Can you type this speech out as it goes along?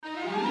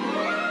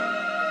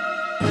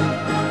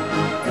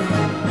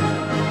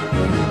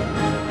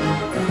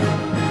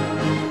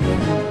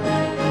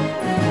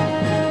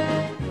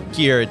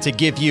here to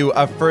give you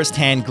a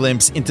first-hand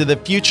glimpse into the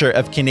future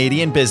of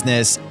Canadian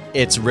business.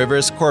 It's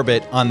Rivers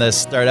Corbett on the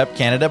Startup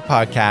Canada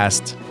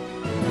podcast.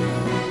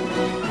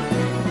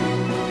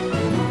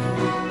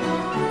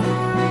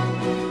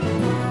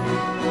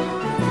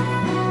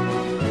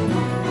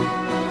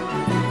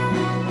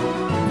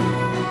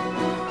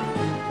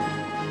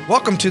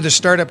 Welcome to the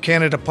Startup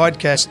Canada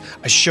podcast,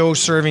 a show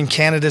serving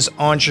Canada's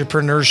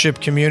entrepreneurship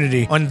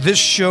community. On this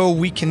show,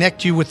 we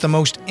connect you with the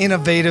most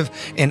innovative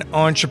and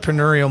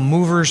entrepreneurial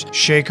movers,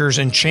 shakers,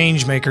 and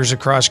change makers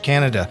across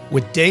Canada.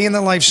 With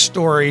day-in-the-life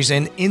stories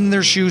and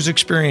in-their-shoes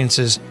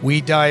experiences, we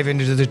dive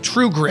into the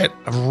true grit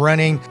of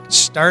running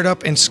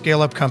startup and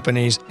scale-up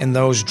companies and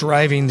those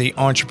driving the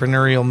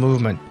entrepreneurial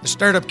movement. The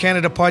Startup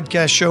Canada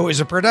podcast show is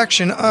a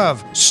production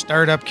of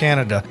Startup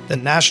Canada, the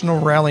national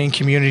rallying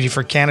community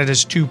for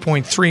Canada's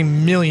 2.3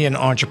 million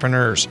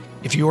entrepreneurs.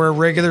 If you are a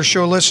regular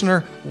show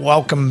listener,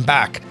 welcome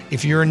back.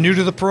 If you're new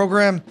to the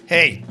program,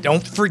 hey,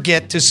 don't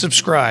forget to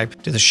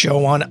subscribe to the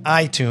show on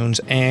iTunes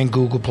and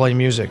Google Play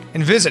Music.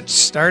 And visit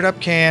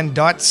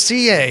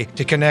startupcan.ca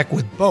to connect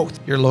with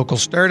both your local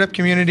startup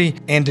community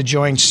and to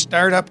join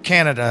Startup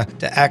Canada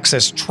to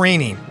access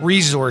training,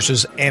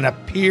 resources, and a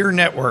peer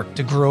network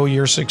to grow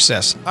your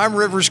success. I'm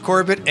Rivers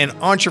Corbett, and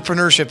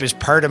entrepreneurship is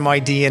part of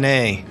my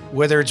DNA.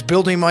 Whether it's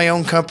building my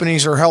own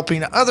companies or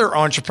helping other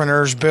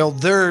entrepreneurs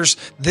build theirs,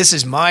 this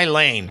is my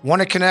lane.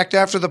 Want to connect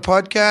after the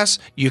podcast?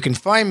 You can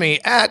find me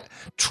at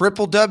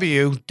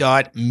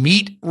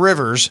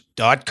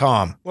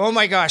www.meetrivers.com. Well,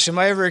 my gosh, am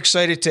I ever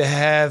excited to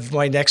have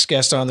my next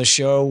guest on the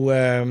show.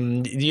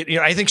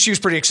 I think she was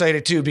pretty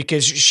excited too,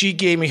 because she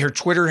gave me her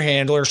Twitter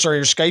handle, her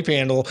Skype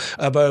handle,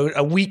 about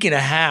a week and a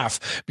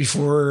half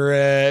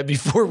before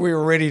we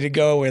were ready to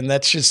go. And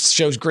that just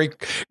shows great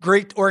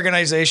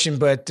organization,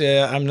 but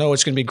I know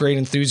it's going to be great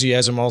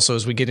enthusiasm also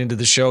as we get into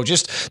the show.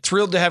 Just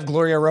thrilled to have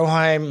Gloria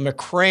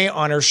Roheim-McRae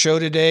on our show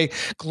today.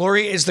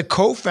 Gloria is the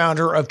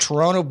co-founder of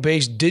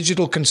Toronto-based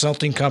digital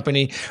consulting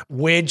company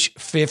Wedge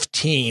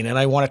 15, and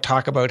I want to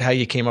talk about how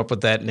you came up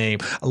with that name.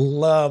 I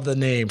love the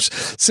names.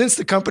 Since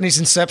the company's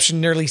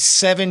inception nearly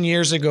 7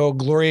 years ago,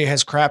 Gloria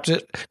has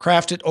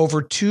crafted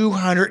over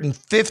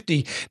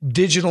 250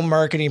 digital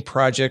marketing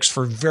projects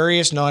for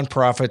various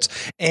nonprofits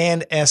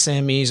and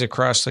SMEs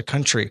across the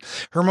country.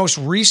 Her most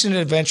recent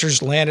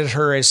adventures landed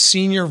her as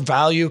senior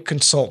value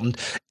consultant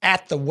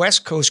at the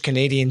West Coast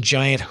Canadian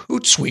giant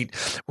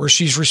Hootsuite, where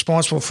she's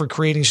responsible for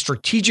creating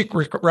strategic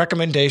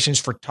recommendations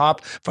for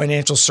top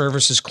financial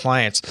services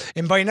clients.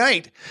 And by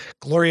night,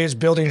 Gloria is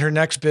building her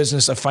next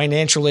business, a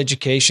financial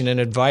education and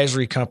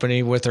advisory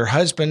company with her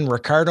husband,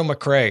 Ricardo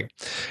McRae.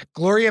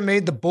 Gloria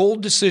made the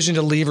bold decision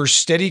to leave her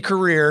steady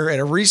career at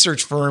a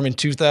research firm in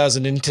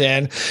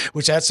 2010,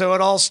 which that's how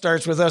it all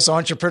starts with us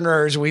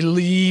entrepreneurs. We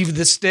leave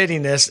the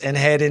steadiness and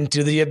head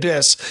into the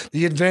abyss,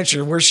 the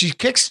adventure, where she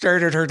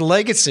kickstarted her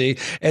legacy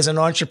as an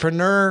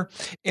entrepreneur,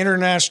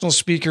 international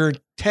speaker,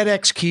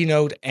 TEDx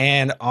keynote,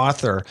 and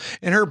author.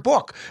 In her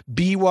book,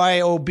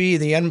 BYOB,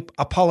 The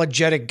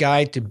Unapologetic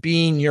Guide to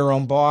Being Your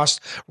Own Boss,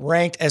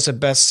 ranked as a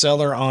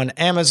bestseller on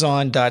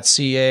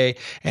Amazon.ca,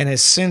 and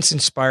has since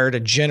inspired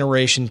a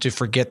generation to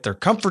forget their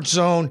comfort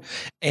zone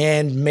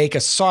and make a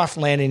soft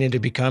landing into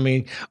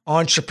becoming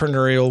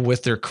entrepreneurial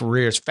with their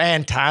careers.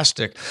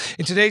 Fantastic.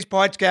 In today's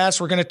podcast,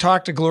 we're going to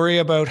talk to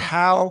Gloria about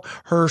how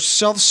her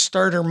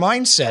self-starter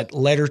mindset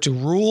led her to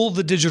rule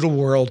the digital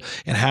world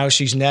and how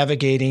she's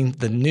navigating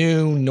the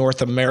new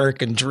North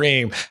American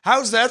dream.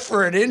 How's that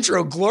for an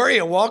intro?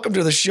 Gloria, welcome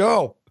to the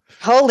show.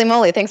 Holy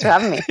moly. Thanks for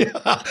having me.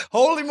 Yeah,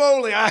 holy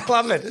moly. I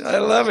love it. I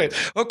love it.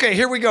 Okay,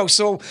 here we go.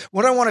 So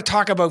what I want to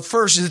talk about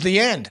first is the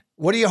end.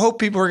 What do you hope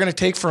people are going to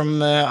take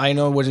from, I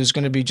know what is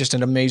going to be just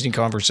an amazing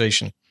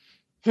conversation?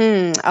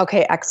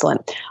 Okay,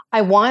 excellent.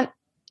 I want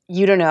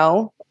you to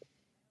know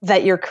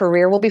that your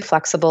career will be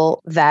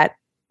flexible, that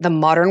the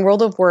modern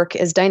world of work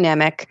is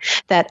dynamic,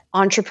 that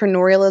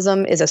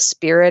entrepreneurialism is a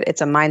spirit,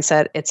 it's a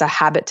mindset, it's a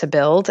habit to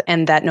build,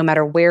 and that no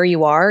matter where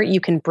you are, you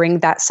can bring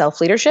that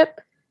self-leadership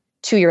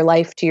to your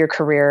life, to your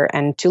career,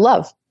 and to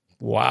love.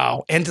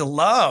 Wow. And to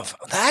love.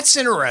 That's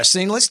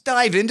interesting. Let's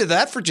dive into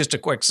that for just a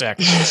quick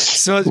sec.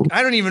 So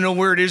I don't even know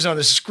where it is on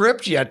the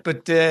script yet,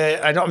 but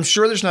I'm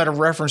sure there's not a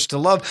reference to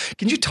love.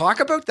 Can you talk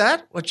about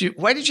that?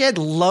 Why did you add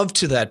love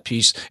to that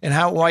piece, and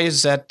why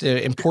is that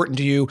important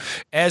to you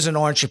as an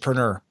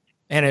entrepreneur?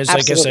 And as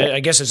I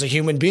guess as a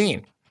human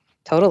being.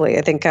 Totally.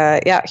 I think,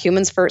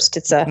 humans first.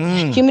 It's a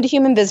human to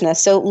human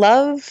business. So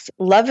love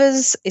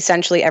is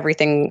essentially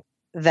everything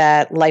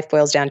that life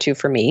boils down to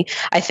for me.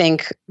 I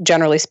think,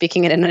 generally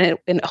speaking,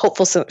 in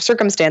hopeful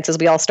circumstances,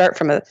 we all start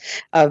from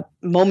a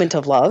moment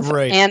of love.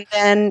 Right. And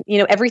then,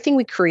 everything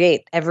we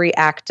create, every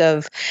act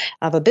of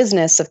a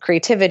business, of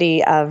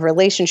creativity, of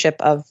relationship,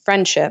 of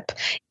friendship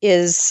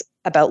is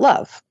about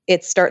love.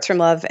 It starts from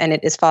love and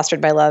it is fostered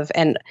by love,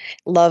 and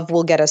love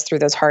will get us through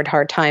those hard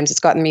times.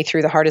 It's gotten me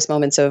through the hardest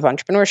moments of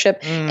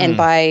entrepreneurship and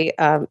by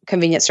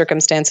convenient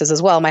circumstances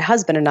as well. My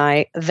husband and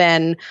I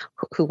then,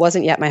 who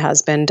wasn't yet my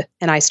husband,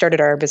 and I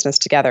started our business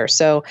together.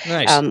 So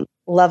nice.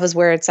 Love is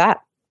where it's at.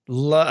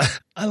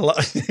 I I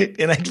love it.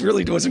 And I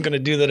really wasn't going to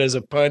do that as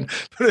a pun,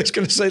 but I was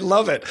going to say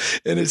love it.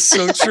 And it's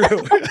so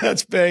true.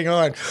 That's bang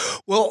on.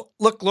 Well,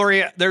 look,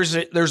 Gloria, there's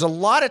a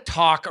lot of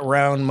talk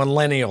around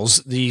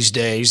millennials these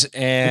days.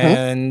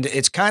 And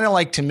it's kind of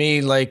like, to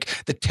me, like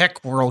the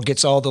tech world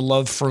gets all the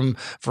love from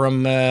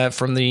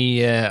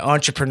the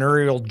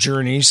entrepreneurial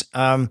journeys.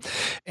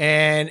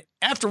 And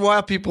after a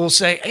while, people will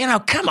say,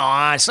 come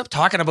on, stop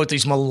talking about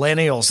these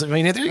millennials. I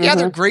mean,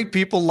 they're great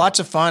people, lots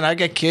of fun. I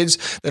got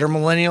kids that are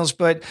millennials,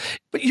 but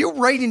you're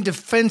right in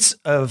defense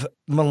of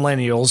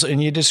millennials,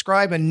 and you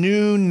describe a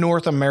new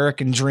North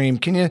American dream.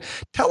 Can you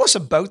tell us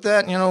about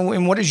that?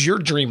 And what is your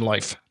dream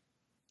life?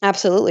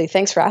 Absolutely.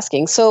 Thanks for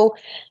asking. So,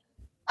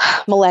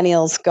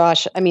 millennials,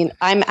 gosh, I mean,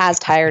 I'm as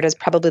tired as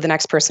probably the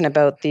next person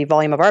about the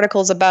volume of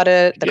articles about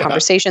it, the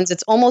conversations.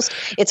 It's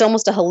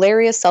almost a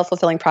hilarious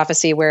self-fulfilling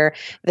prophecy where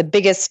the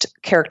biggest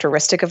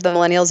characteristic of the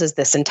millennials is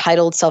this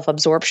entitled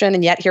self-absorption.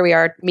 And yet here we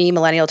are, me,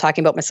 millennial,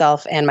 talking about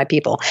myself and my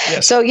people.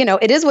 Yes. So,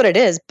 it is what it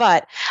is,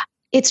 but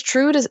it's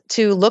true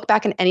to look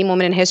back in any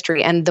moment in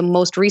history, and the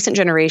most recent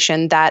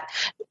generation, that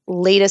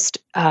latest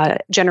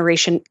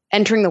generation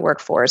entering the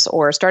workforce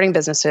or starting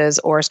businesses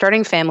or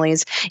starting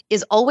families,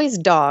 is always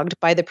dogged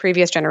by the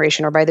previous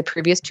generation or by the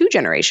previous two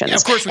generations. Yeah,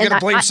 of course, we got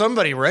to blame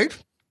somebody, right?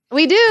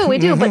 We do.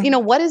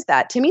 But what is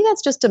that? To me,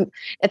 that's just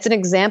it's an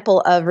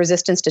example of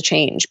resistance to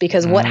change,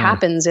 because what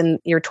happens in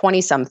your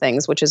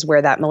 20-somethings, which is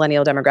where that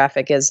millennial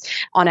demographic is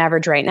on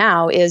average right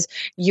now, is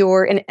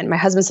and my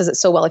husband says it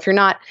so well, if you're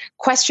not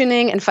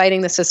questioning and fighting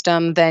the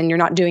system, then you're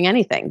not doing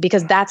anything,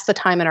 because that's the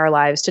time in our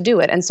lives to do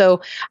it. And so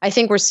I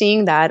think we're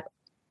seeing that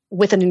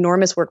with an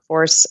enormous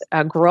workforce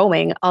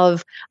growing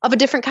of a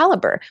different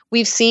caliber.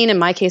 We've seen, in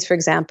my case, for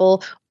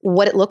example,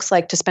 what it looks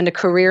like to spend a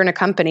career in a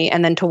company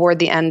and then toward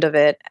the end of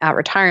it at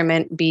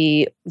retirement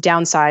be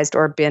downsized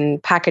or been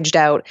packaged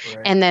out,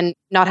 and then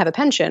not have a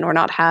pension or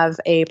not have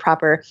a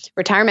proper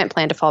retirement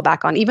plan to fall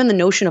back on. Even the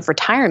notion of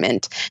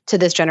retirement to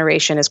this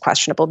generation is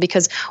questionable,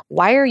 because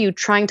why are you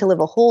trying to live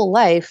a whole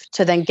life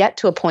to then get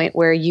to a point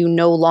where you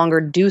no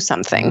longer do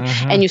something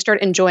and you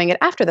start enjoying it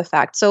after the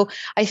fact? So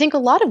I think a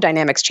lot of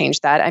dynamics change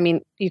that. I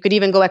mean, you could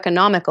even go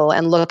economical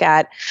and look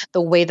at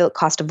the way the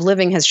cost of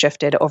living has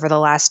shifted over the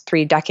last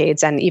 3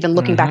 decades. And even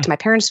looking back to my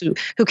parents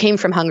who came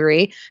from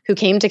Hungary, who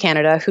came to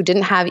Canada, who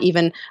didn't have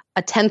even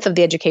a tenth of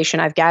the education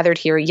I've gathered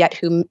here, yet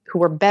who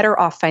were better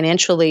off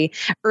financially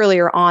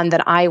earlier on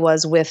than I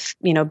was, with,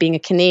 being a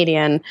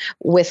Canadian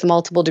with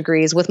multiple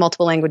degrees, with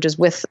multiple languages,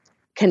 with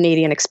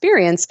Canadian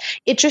experience.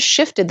 It just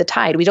shifted the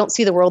tide. We don't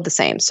see the world the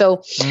same.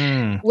 So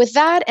with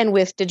that, and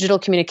with digital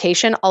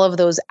communication, all of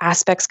those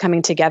aspects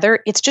coming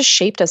together, it's just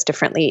shaped us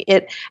differently.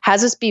 It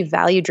has us be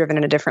value driven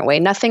in a different way.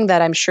 Nothing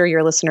that I'm sure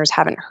your listeners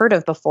haven't heard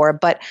of before,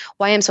 but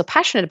why I'm so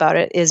passionate about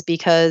it is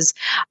because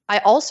I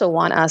also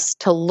want us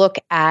to look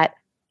at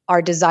our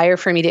desire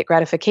for immediate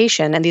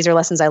gratification. And these are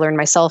lessons I learned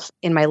myself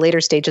in my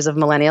later stages of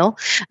millennial,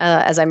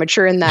 as I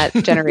mature in that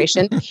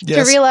generation,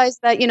 to realize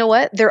that,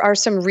 there are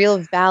some real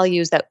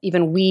values that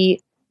even we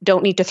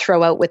don't need to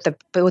throw out with the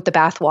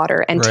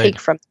bathwater and take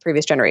from the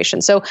previous generation.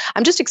 So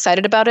I'm just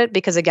excited about it,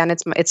 because again,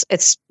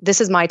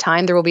 this is my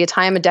time. There will be a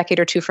time, a decade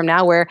or two from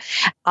now, where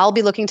I'll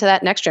be looking to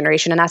that next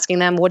generation and asking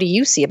them, what do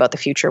you see about the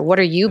future? What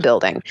are you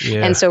building?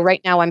 Yeah. And so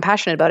right now I'm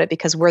passionate about it,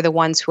 because we're the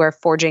ones who are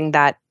forging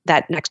that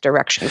next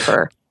direction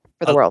for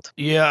the world.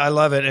 Yeah, I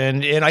love it.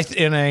 And I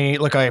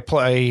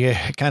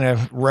kind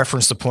of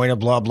referenced the point of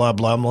blah, blah,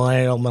 blah,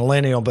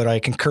 millennial, but I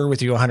concur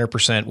with you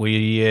 100%.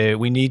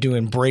 We need to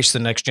embrace the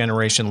next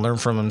generation, learn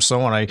from them,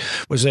 so on. I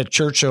was at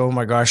church, oh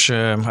my gosh,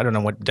 I don't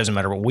know it doesn't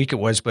matter what week it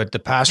was, but the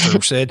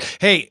pastor said,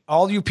 hey,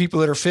 all you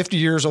people that are 50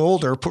 years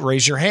older,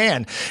 raise your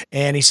hand.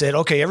 And he said,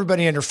 okay,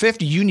 everybody under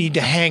 50, you need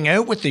to hang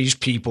out with these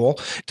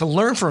people to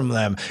learn from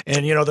them.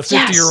 And, the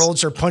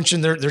 50-year-olds are punching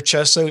their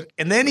chests out.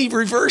 And then he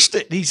reversed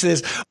it. He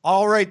says,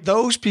 all right,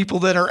 those people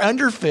that are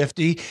under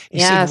 50, he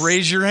said,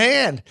 raise your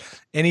hand.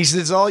 And he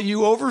says, all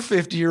you over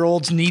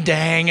 50-year-olds need to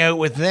hang out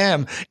with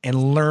them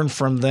and learn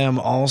from them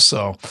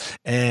also.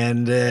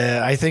 And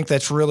I think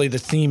that's really the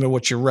theme of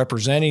what you're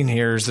representing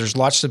here, is there's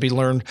lots to be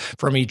learned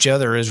from each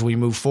other as we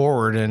move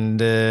forward.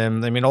 And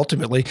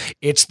ultimately,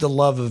 it's the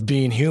love of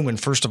being human,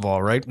 first of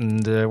all, right?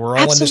 And we're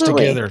all in this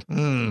together.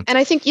 And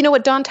I think,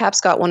 Don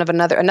Tapscott, one of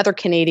another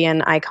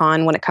Canadian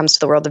icon when it comes to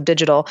the world of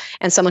digital,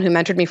 and someone who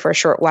mentored me for a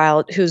short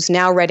while, who's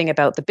now writing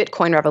about the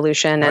Bitcoin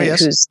revolution and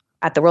who's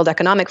at the World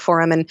Economic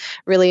Forum and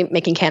really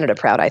making Canada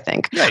proud, I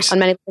think. Nice. On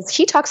many levels.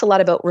 He talks a lot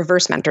about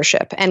reverse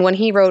mentorship. And when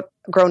he wrote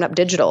Grown Up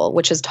Digital,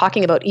 which is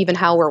talking about even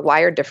how we're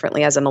wired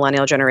differently as a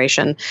millennial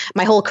generation,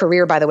 my whole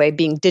career, by the way,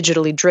 being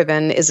digitally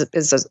driven is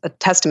a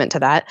testament to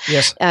that.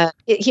 Yes.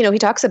 He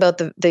talks about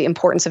the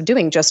importance of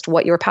doing just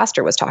what your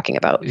pastor was talking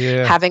about,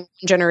 having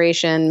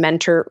generation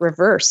mentor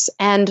reverse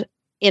and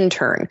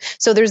intern.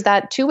 So there's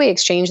that two-way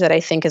exchange that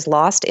I think is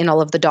lost in all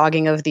of the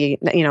dogging of the,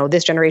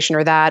 this generation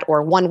or that,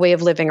 or one way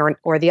of living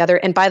or the other.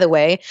 And by the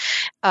way,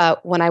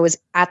 when I was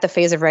at the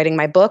phase of writing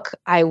my book,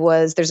 I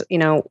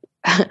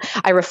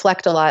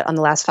reflect a lot on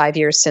the last 5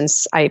 years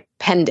since I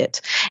penned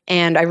it.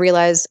 And I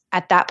realized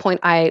at that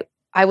point, I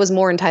I was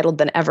more entitled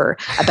than ever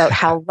about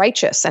how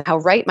righteous and how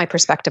right my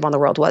perspective on the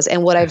world was.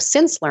 And what I've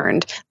since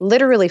learned,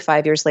 literally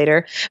 5 years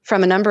later,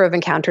 from a number of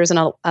encounters and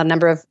a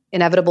number of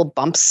inevitable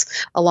bumps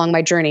along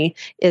my journey,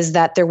 is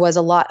that there was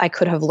a lot I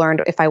could have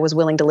learned if I was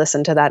willing to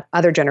listen to that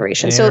other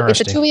generation. So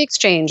it's a two-way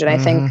exchange, and I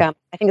think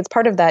it's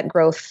part of that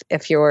growth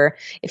if you're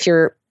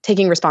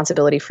taking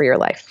responsibility for your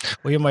life.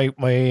 Well,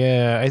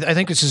 I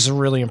think this is a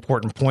really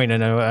important point,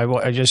 and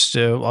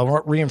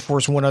I'll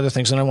reinforce one other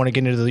thing, and I want to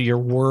get into your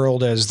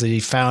world as the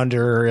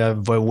founder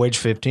of Wedge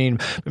 15.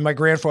 My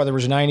grandfather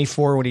was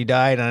 94 when he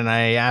died, and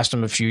I asked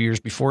him a few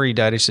years before he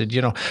died. I said,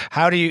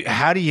 how do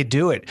you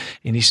do it?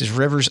 And he says,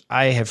 Rivers,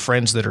 I have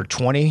friends that are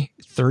 20,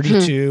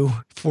 32,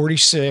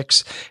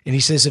 46, and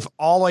he says, if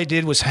all I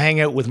did was hang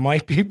out with my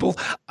people,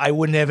 I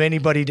wouldn't have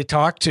anybody to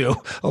talk to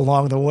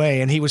along the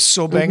way. And he was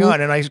so bang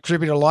on, and I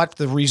attribute a lot to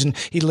the reason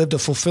he lived a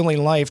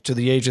fulfilling life to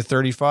the age of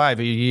 35,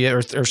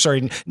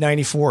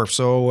 94.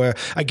 So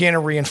again, a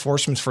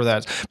reinforcement for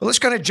that. But let's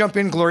kind of jump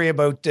in, Gloria,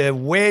 about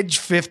Wedge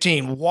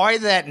 15. Why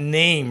that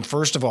name,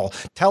 first of all?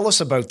 Tell us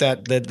about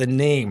that, the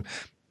name.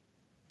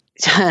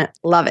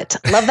 Love it.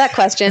 Love that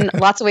question.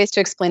 Lots of ways to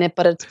explain it,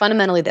 but it's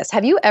fundamentally this.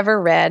 Have you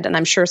ever read, and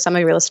I'm sure some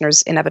of your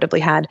listeners inevitably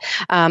had,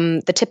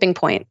 The Tipping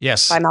Point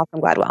by Malcolm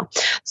Gladwell?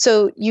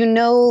 So you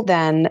know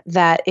then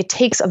that it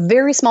takes a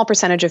very small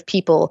percentage of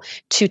people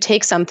to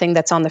take something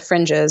that's on the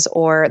fringes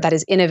or that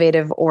is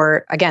innovative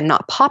or, again,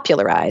 not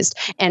popularized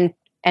and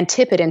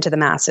tip it into the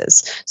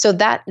masses. So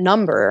that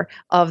number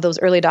of those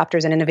early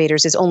adopters and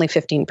innovators is only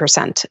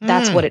 15%.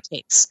 That's what it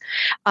takes.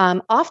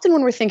 Often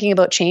when we're thinking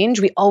about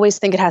change, we always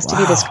think it has to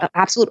be this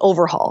absolute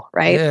overhaul,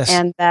 right? Yes.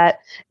 And that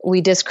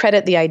we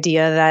discredit the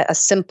idea that a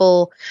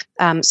simple,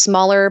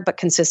 smaller but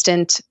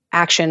consistent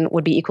action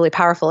would be equally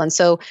powerful. And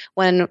so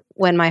when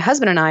my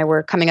husband and I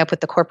were coming up with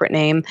the corporate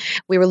name,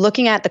 we were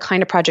looking at the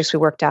kind of projects we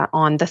worked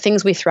on, the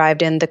things we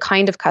thrived in, the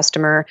kind of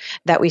customer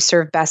that we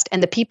serve best,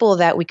 and the people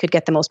that we could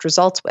get the most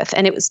results with.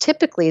 And it was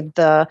typically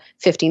the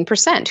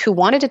 15% who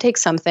wanted to take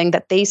something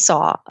that they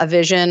saw, a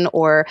vision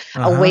or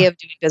a way of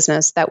doing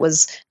business that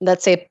was,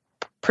 let's say,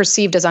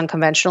 perceived as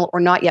unconventional or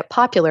not yet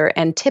popular,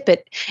 and tip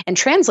it and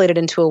translate it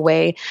into a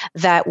way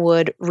that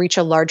would reach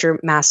a larger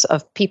mass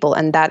of people.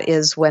 And that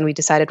is when we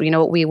decided,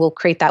 we will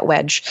create that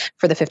wedge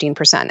for the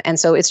 15%. And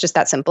so it's just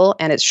that simple,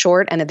 and it's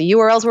short, and the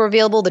URLs were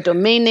available, the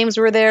domain names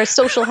were there,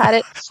 social had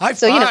it.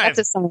 That's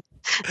just something.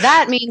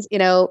 That means,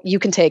 you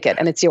can take it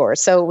and it's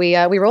yours. So we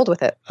rolled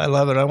with it. I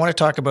love it. I want to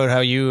talk about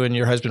how you and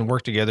your husband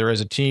work together as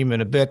a team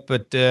in a bit,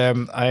 but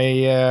I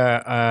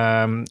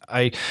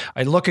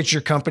look at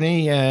your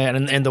company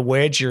and the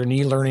Wedge. You're an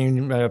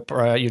e-learning,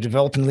 you're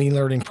developing an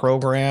e-learning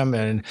program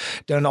and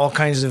done all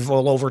kinds of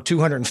over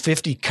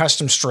 250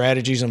 custom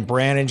strategies and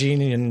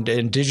branding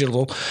and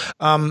digital.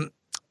 How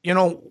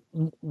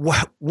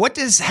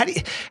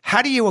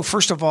do you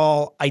first of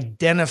all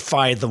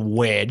identify the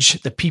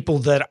wedge, the people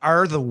that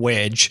are the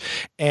wedge,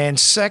 and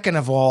second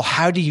of all,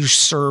 how do you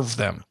serve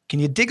them? Can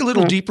you dig a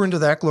little deeper into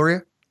that,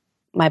 Gloria?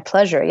 My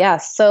pleasure.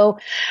 Yes. So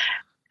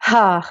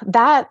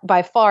that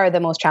by far the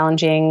most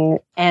challenging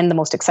and the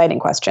most exciting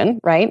question,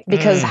 right?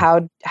 Because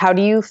how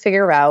do you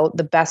figure out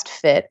the best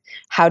fit?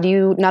 How do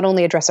you not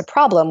only address a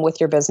problem with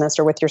your business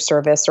or with your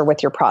service or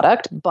with your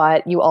product,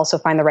 but you also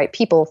find the right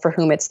people for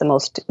whom it's the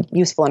most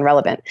useful and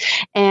relevant?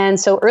 And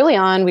so early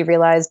on, we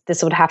realized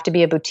this would have to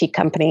be a boutique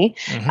company.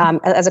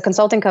 As a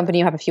consulting company,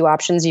 you have a few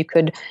options. You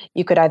could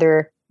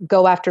either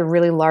go after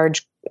really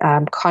large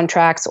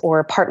contracts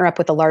or partner up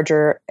with a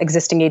larger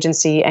existing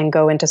agency and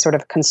go into sort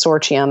of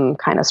consortium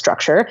kind of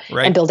structure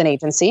and build an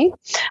agency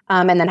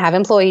and then have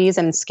employees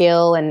and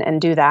scale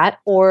and do that.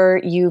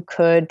 Or you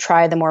could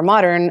try the more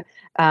modern,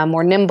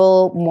 more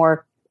nimble,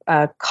 more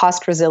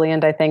cost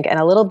resilient, I think, and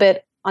a little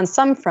bit on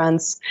some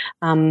fronts,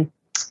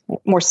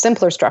 more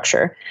simpler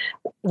structure,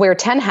 wear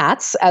 10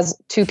 hats as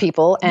two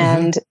people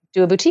and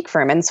do a boutique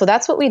firm. And so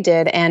that's what we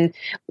did. And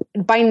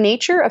by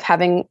nature of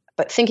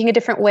thinking a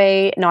different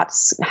way, not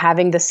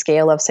having the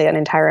scale of, say, an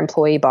entire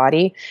employee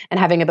body and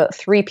having about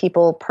 3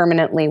 people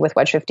permanently with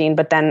Wedge 15,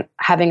 but then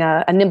having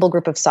a nimble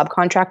group of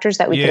subcontractors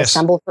that we could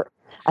assemble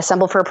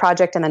for a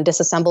project and then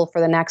disassemble for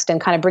the next,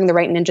 and kind of bring the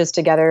right ninjas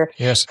together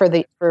for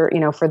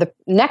the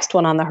next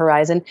one on the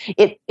horizon.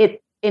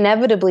 It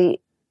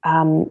inevitably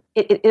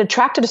it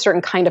attracted a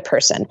certain kind of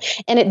person,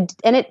 and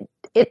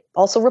it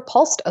also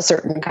repulsed a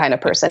certain kind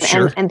of person.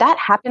 Sure. And that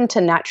happened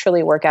to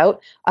naturally work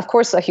out. Of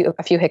course, a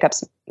few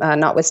hiccups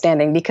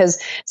notwithstanding,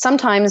 because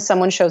sometimes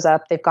someone shows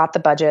up, they've got the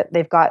budget,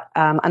 they've got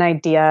an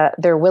idea,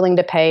 they're willing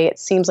to pay, it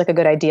seems like a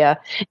good idea,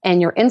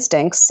 and your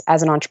instincts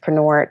as an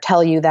entrepreneur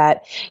tell you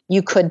that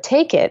you could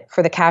take it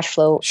for the cash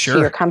flow to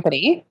your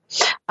company.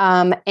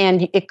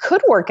 And it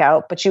could work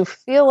out, but you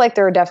feel like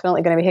there are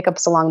definitely going to be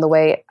hiccups along the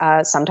way.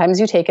 Sometimes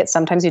you take it,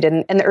 sometimes you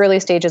didn't. In the early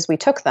stages, we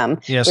took them.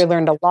 Yes. We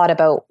learned a lot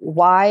about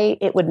why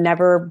it would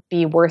never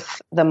be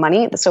worth the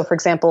money. So, for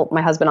example,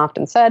 my husband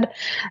often said,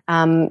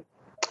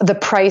 the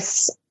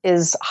price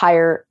is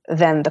higher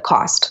than the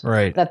cost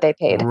that they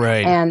paid.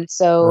 Right. And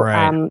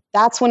so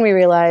that's when we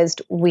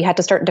realized we had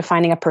to start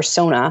defining a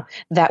persona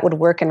that would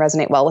work and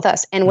resonate well with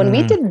us. And when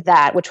we did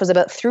that, which was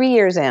about 3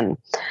 years in,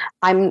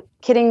 I'm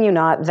kidding you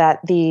not, that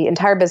the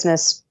entire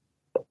business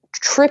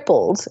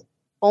tripled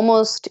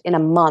almost in a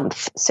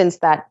month since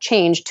that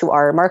change to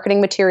our marketing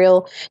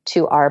material,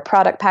 to our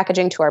product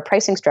packaging, to our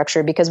pricing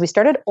structure, because we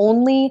started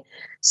only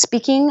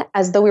speaking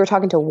as though we were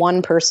talking to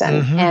one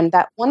person. And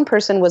that one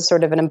person was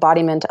sort of an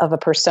embodiment of a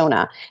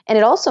persona. And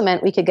it also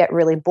meant we could get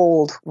really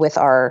bold with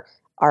our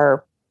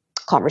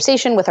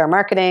conversation, with our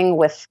marketing,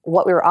 with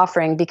what we were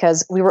offering,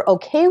 because we were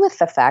okay with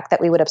the fact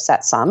that we would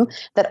upset some,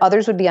 that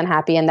others would be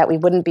unhappy, and that we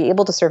wouldn't be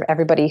able to serve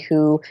everybody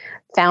who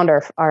found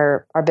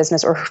our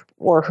business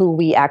or who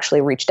we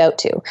actually reached out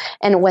to.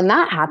 And when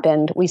that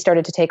happened, we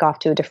started to take off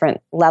to a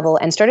different level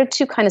and started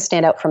to kind of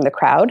stand out from the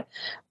crowd.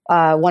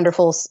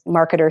 Wonderful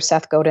marketer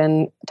Seth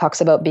Godin talks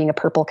about being a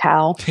purple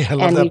cow. Yeah, I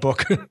love that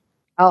book.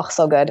 Oh,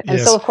 so good. And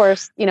so, of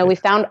course, we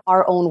found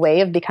our own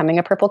way of becoming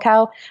a purple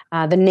cow.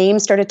 The name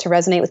started to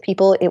resonate with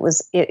people.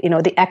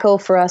 The echo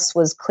for us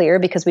was clear,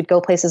 because we'd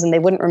go places and they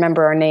wouldn't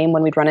remember our name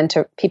when we'd run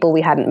into people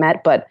we hadn't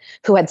met, but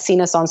who had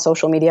seen us on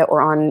social media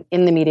or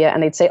in the media.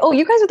 And they'd say, "Oh,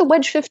 you guys are the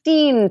Wedge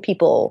 15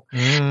 people."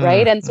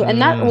 Right. And so,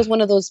 and that was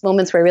one of those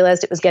moments where I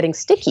realized it was getting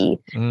sticky.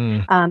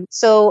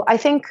 So I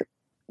think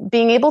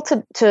being able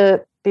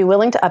to be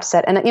willing to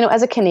upset. And,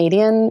 as a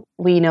Canadian,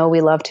 we know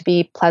we love to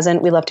be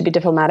pleasant. We love to be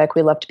diplomatic.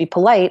 We love to be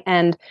polite.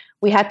 And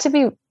we had to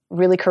be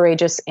really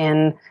courageous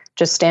in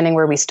just standing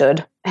where we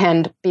stood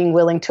and being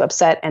willing to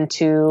upset and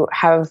to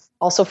have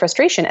also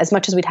frustration, as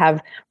much as we'd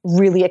have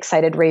really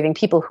excited, raving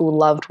people who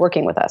loved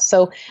working with us.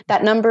 So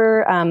that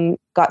number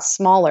got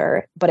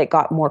smaller, but it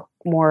got more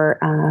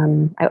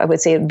I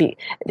would say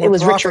it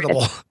was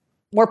profitable. Richer.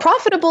 More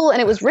profitable,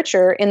 and it was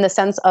richer in the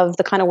sense of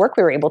the kind of work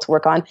we were able to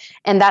work on.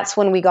 And that's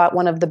when we got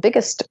one of the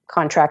biggest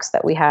contracts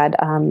that we had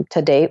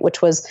to date,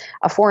 which was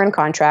a foreign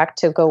contract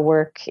to go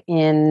work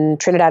in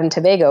Trinidad and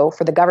Tobago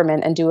for the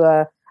government and do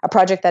a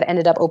project that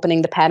ended up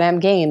opening the Pan Am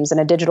Games, and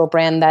a digital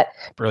brand that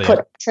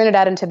put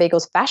Trinidad and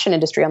Tobago's fashion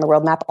industry on the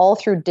world map, all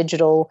through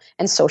digital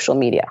and social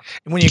media.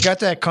 When you got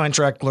that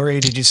contract, Laurie,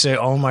 did you say,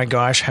 "Oh my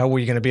gosh, how were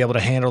you going to be able to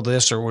handle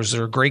this?" Or was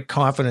there great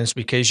confidence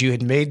because you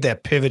had made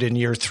that pivot in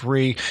year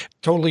 3,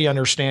 totally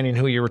understanding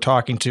who you were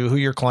talking to, who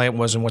your client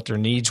was, and what their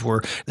needs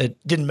were? That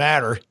didn't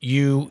matter.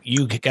 You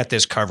got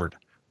this covered.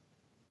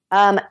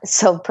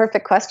 So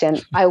perfect question.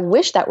 I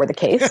wish that were the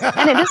case,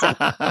 and it isn't.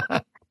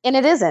 And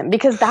it isn't,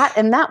 because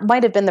that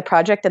might have been the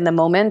project in the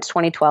moment,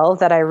 2012,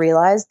 that I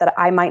realized that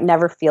I might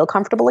never feel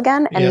comfortable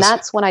again. And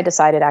that's when I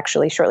decided,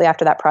 actually, shortly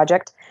after that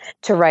project,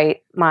 to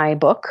write my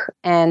book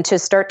and to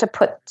start to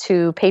put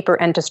to paper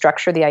and to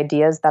structure the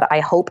ideas that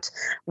I hoped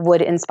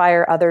would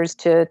inspire others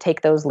to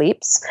take those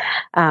leaps.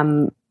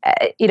 And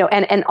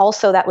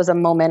also that was a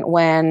moment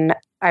when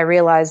I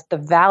realized the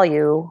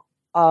value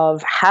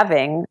of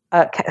having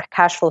a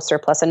cash flow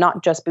surplus and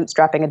not just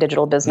bootstrapping a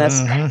digital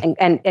business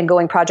and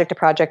going project to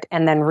project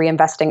and then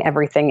reinvesting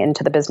everything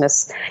into the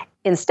business.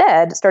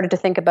 Instead, started to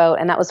think about,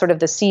 and that was sort of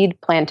the seed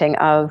planting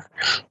of,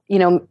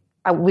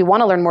 we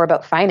want to learn more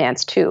about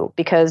finance too,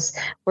 because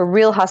we're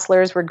real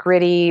hustlers, we're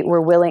gritty,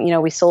 we're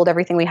willing, we sold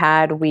everything we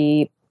had,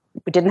 we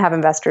didn't have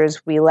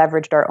investors, we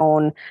leveraged our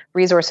own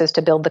resources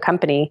to build the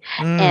company.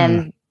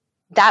 And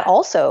that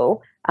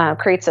also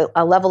creates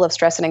a level of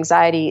stress and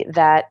anxiety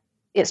that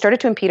it started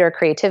to impede our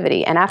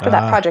creativity. And after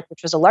that project,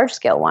 which was a large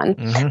scale one,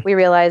 we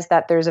realized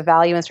that there's a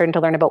value in starting to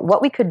learn about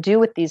what we could do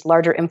with these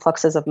larger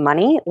influxes of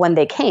money when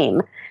they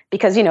came,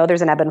 because,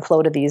 there's an ebb and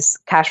flow to these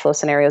cash flow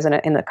scenarios in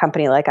a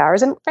company like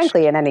ours, and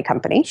frankly, in any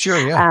company. Sure,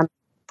 yeah.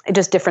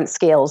 Just different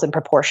scales and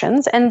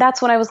proportions. And that's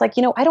when I was like,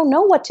 I don't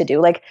know what to do.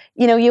 Like,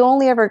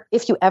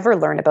 if you ever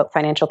learn about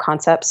financial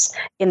concepts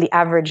in the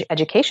average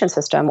education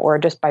system, or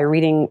just by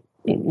reading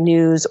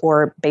news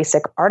or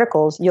basic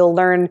articles, you'll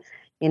learn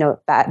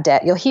bad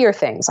debt. You'll hear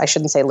things, I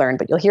shouldn't say learn,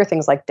 but you'll hear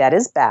things like debt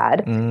is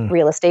bad,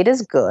 real estate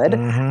is good,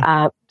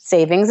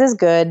 savings is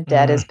good,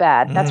 debt is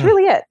bad. That's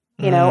really it.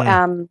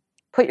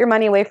 Put your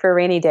money away for a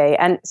rainy day.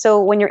 And so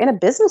when you're in a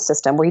business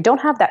system where you don't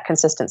have that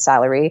consistent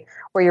salary,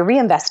 where you're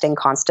reinvesting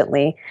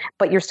constantly,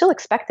 but you're still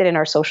expected in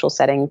our social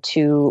setting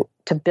to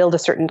build a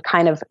certain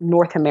kind of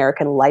North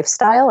American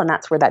lifestyle, and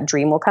that's where that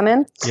dream will come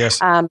in. Yes.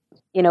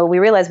 We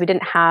realized we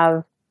didn't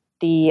have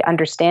the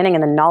understanding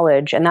and the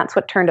knowledge, and that's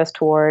what turned us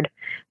toward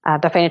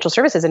the financial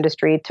services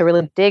industry to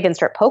really dig and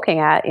start poking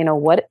at,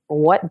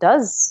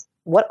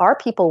 what are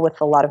people with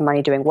a lot of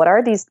money doing? What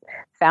are these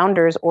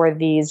founders or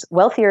these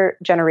wealthier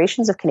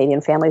generations of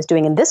Canadian families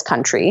doing in this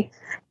country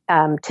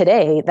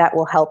today that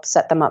will help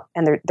set them up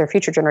and their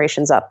future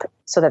generations up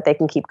so that they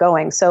can keep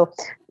going? So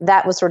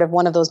that was sort of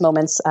one of those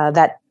moments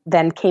that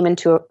then came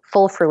into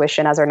full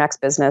fruition as our next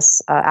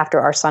business after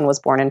our son was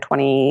born in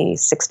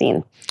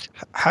 2016.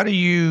 How do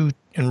you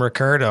and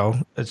Ricardo,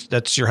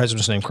 that's your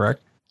husband's name,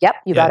 correct? Yep,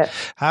 you got it.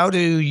 How do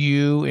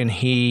you and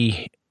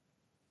he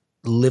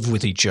live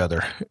with each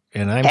other.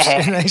 And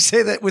I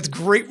say that with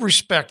great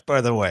respect,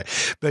 by the way,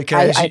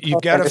 because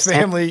you've got a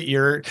family,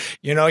 you're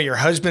your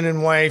husband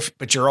and wife,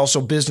 but you're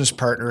also business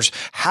partners.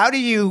 What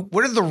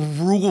are the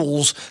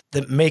rules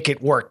that make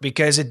it work?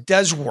 Because it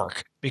does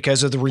work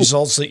because of the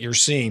results that you're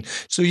seeing.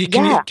 So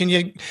can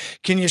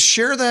you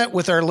share that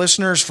with our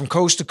listeners from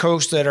coast to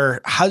coast that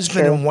are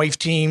husband and wife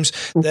teams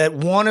that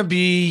want to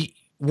be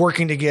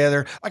working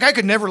together?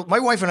 Like my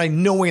wife and I,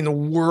 no way in the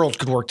world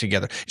could work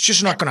together. It's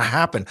just not going to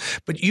happen.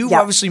 But you've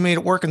obviously made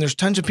it work, and there's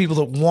tons of people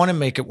that want to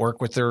make it work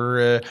with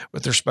their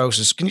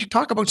spouses. Can you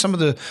talk about some of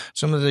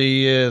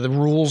the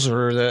rules,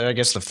 or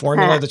the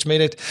formula that's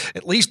made it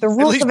at least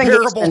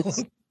bearable?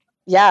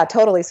 Yeah,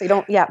 totally.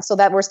 So so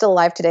that we're still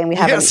alive today and we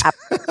haven't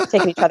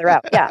taken each other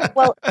out. Yeah.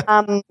 Well,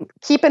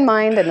 keep in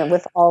mind, and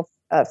with all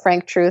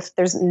frank truth,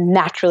 there's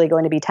naturally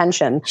going to be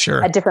tension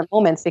at different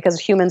moments because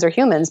humans are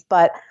humans.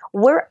 But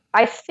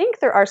I think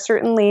there are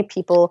certainly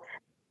people,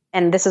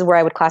 and this is where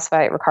I would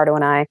classify Ricardo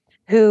and I,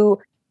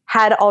 who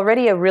had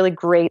already a really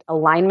great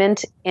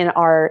alignment in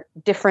our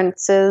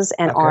differences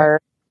and our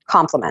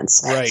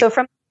complements. Right. So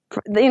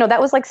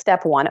that was like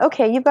step one.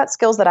 Okay, you've got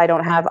skills that I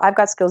don't have. I've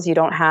got skills you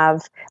don't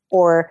have,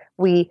 or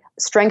we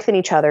strengthen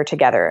each other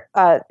together.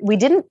 We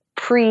didn't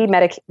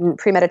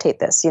premeditate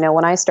this.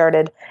 When I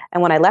started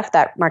and when I left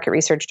that market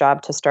research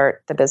job to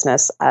start the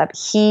business,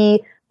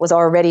 he was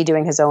already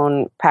doing his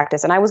own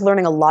practice, and I was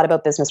learning a lot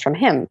about business from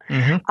him.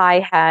 Mm-hmm.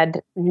 I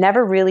had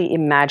never really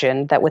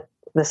imagined that with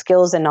the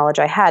skills and knowledge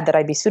I had that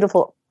I'd be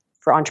suitable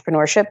for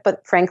entrepreneurship.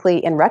 But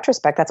frankly, in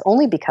retrospect, that's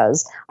only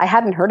because I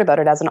hadn't heard about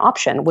it as an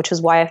option, which is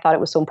why I thought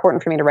it was so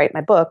important for me to write my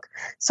book,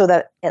 so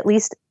that at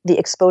least the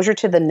exposure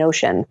to the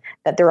notion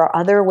that there are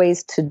other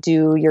ways to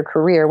do your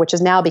career, which is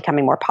now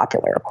becoming more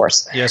popular, of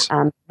course,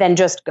 than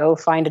just go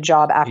find a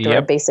job after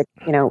a basic,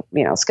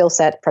 skill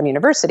set from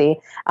university.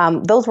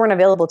 Those weren't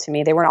available to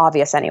me. They weren't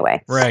obvious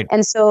anyway. Right.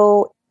 And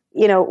so,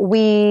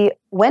 we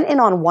went in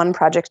on one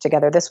project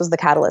together. This was the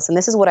catalyst. And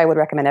this is what I would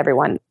recommend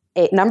everyone.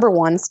 Number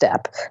one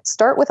step,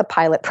 start with a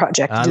pilot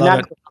project.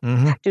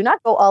 Do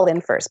not go all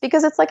in first,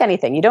 because it's like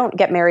anything. You don't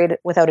get married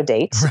without a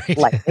date,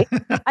 likely.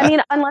 I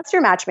mean, unless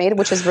you're match made,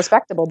 which is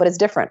respectable, but it's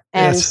different.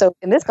 And so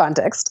in this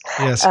context,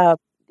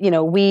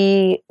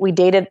 we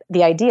dated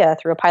the idea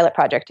through a pilot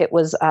project. It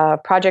was a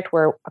project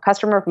where a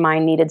customer of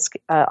mine needed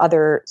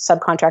other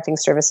subcontracting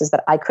services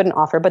that I couldn't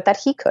offer, but that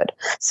he could.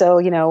 So,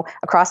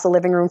 across the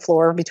living room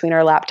floor between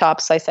our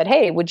laptops, I said,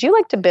 hey, would you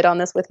like to bid on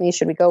this with me?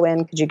 Should we go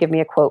in? Could you give me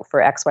a quote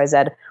for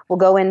XYZ? We'll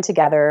go in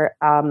together.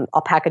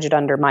 I'll package it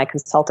under my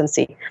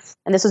consultancy.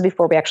 And this was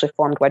before we actually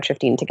formed Wedge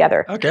 15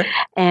 together. Okay.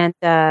 And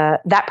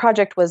that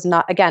project was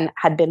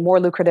had been more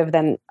lucrative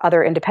than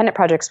other independent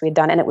projects we'd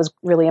done. And it was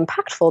really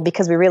impactful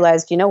because we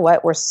realized,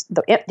 what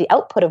the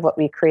output of what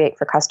we create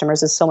for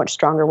customers is so much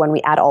stronger when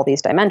we add all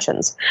these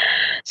dimensions.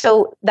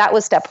 So that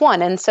was step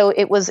one. And so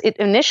it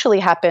initially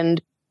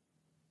happened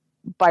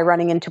by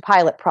running into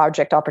pilot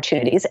project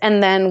opportunities.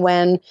 And then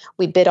when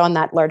we bid on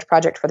that large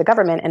project for the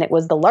government, and it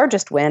was the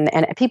largest win,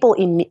 and people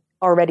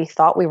already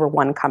thought we were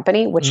one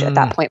company, which at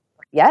that point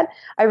yet,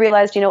 I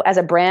realized, as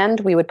a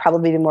brand, we would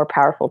probably be more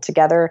powerful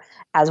together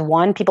as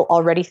one. People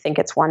already think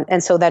it's one.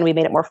 And so then we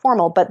made it more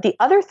formal. But the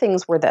other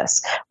things were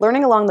this: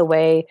 learning along the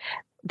way,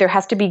 there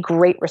has to be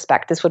great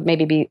respect. This would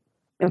maybe be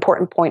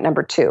important point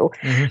number 2,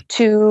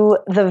 to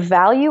the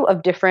value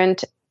of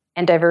different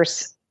and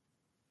diverse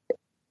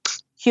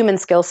human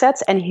skill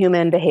sets and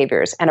human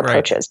behaviors and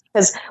approaches.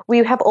 Because we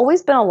have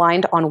always been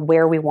aligned on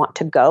where we want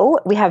to go.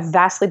 We have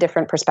vastly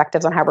different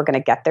perspectives on how we're going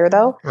to get there,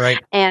 though. Right.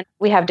 And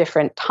we have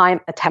different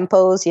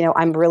tempos.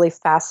 I'm really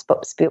fast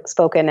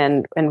spoken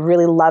and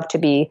really love to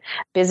be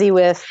busy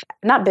with,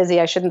 not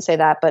busy, I shouldn't say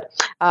that, but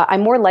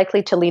I'm more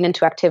likely to lean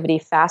into activity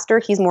faster.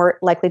 He's more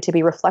likely to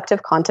be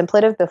reflective,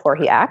 contemplative before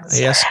he acts.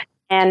 Yes.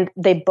 And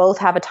they both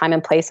have a time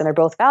and place, and they're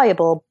both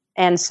valuable.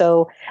 And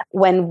so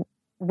when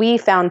we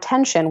found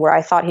tension where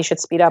I thought he should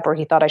speed up, or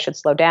he thought I should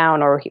slow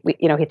down, or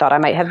he thought I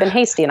might have been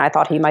hasty, and I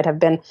thought he might have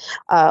been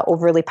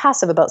overly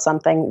passive about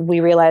something,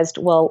 we realized,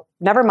 well,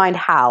 never mind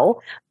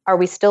how, are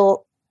we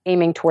still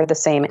aiming toward the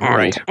same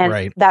end?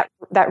 That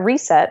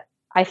reset,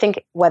 I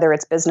think, whether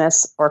it's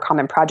business or a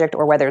common project,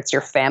 or whether it's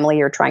your family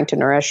you're trying to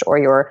nourish, or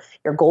your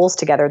goals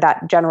together,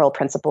 that general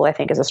principle, I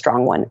think, is a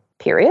strong one,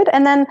 period.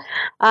 And then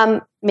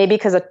maybe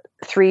because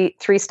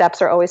three steps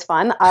are always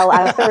fun, I'll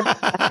add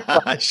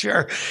a third.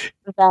 Sure.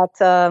 That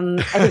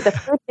I think the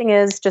third thing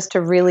is just to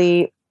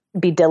really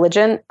be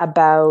diligent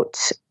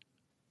about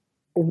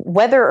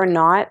whether or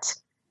not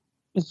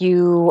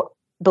you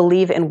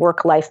believe in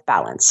work-life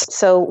balance.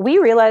 So we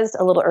realized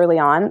a little early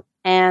on,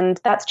 and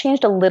that's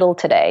changed a little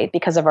today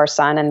because of our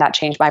son, and that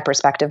changed my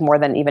perspective more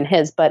than even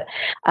his. But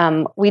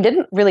we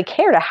didn't really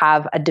care to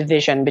have a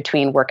division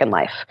between work and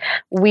life.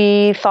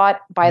 We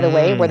thought, by the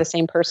way, we're the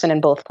same person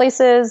in both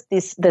places.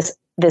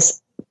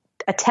 This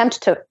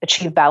attempt to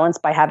achieve balance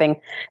by having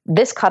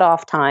this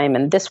cutoff time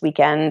and this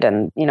weekend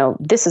and,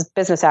 this is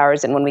business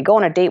hours. And when we go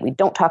on a date, we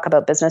don't talk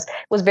about business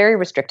was very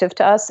restrictive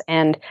to us.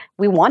 And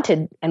we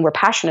wanted and we're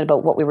passionate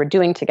about what we were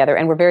doing together.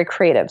 And we're very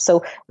creative.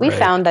 So we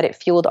found that it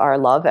fueled our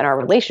love and our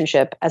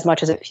relationship as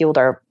much as it fueled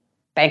our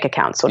bank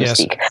account, so to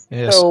speak.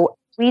 Yes. So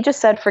we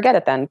just said, forget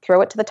it then.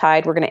 Throw it to the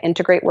tide. We're going to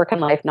integrate work and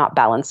life, not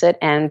balance it.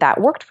 And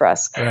that worked for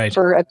us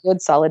for a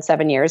good solid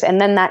 7 years. And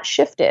then that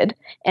shifted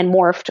and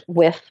morphed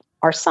with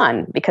our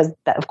son, because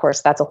that, of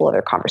course, that's a whole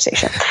other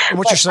conversation. And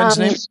what's your son's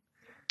name?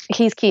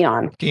 He's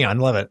Keon. Keon,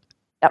 love it.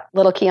 Yep,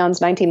 little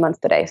Keon's 19 months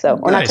today. So,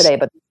 or not today,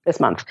 but this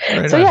month.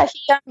 So yeah,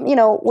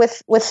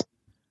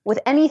 with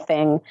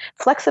anything,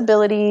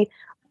 flexibility,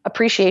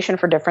 appreciation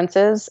for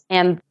differences,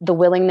 and the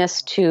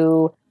willingness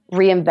to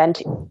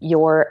reinvent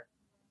your,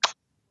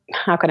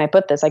 how can I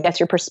put this? I guess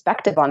your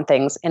perspective on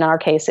things. In our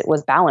case, it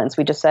was balance.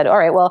 We just said, all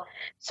right, well,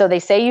 so they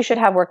say you should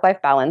have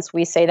work-life balance.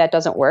 We say that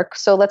doesn't work.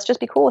 So let's just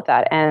be cool with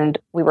that. And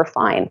we were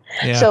fine.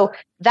 Yeah. So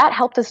that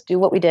helped us do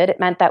what we did. It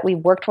meant that we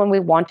worked when we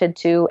wanted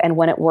to, and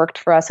when it worked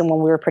for us, and when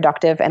we were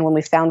productive, and when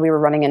we found we were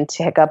running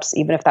into hiccups,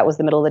 even if that was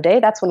the middle of the day,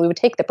 that's when we would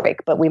take the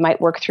break. But we might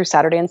work through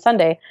Saturday and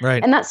Sunday.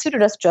 Right. And that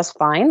suited us just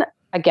fine,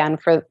 again,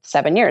 for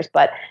 7 years.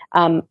 But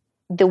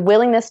the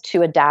willingness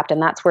to adapt,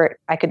 and that's where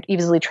I could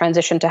easily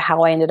transition to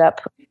how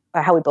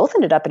we both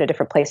ended up in a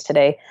different place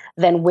today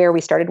than where we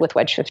started with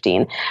Wedge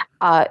 15.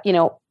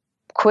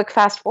 Quick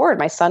fast forward,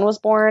 my son was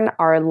born,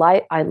 our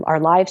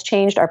lives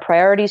changed, our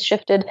priorities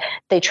shifted,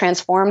 they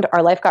transformed,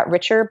 our life got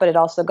richer, but it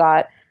also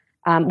got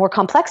more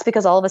complex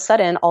because all of a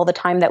sudden, all the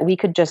time that we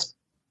could just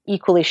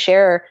equally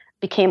share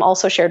became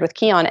also shared with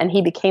Keon, and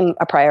he became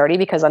a priority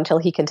because until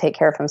he can take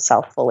care of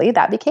himself fully,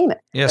 that became a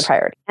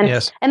priority.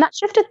 And that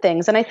shifted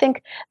things. And I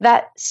think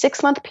that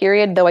 6-month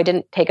period, though I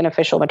didn't take an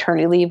official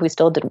maternity leave, we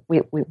still did,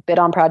 we bid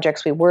on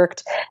projects, we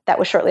worked. That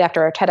was shortly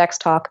after our TEDx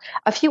talk.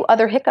 A few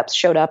other hiccups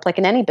showed up, like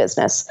in any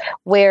business,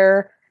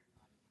 where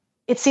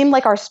it seemed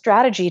like our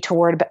strategy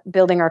toward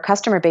building our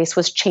customer base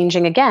was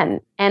changing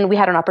again, and we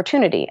had an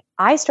opportunity.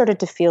 I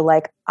started to feel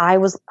like I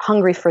was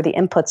hungry for the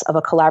inputs of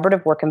a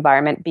collaborative work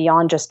environment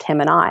beyond just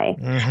him and I,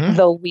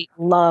 though we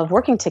love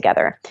working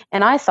together.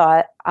 And I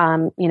thought,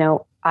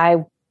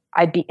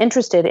 I'd be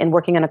interested in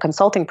working on a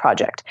consulting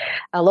project.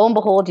 Lo and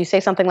behold, you say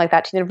something like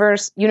that to the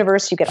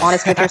universe, you get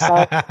honest with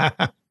yourself.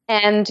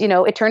 And,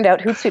 it turned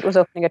out Hootsuite was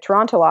opening a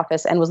Toronto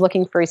office and was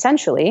looking for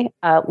essentially,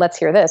 let's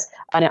hear this,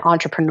 an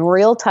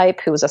entrepreneurial type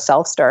who was a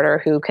self-starter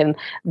who can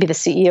be the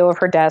CEO of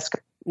her desk,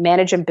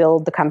 manage and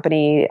build the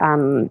company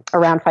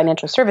around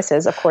financial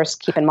services. Of course,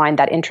 keep in mind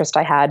that interest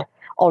I had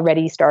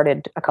already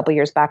started a couple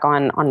years back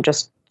on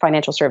just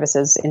financial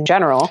services in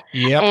general.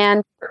 Yep.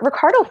 And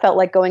Ricardo felt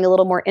like going a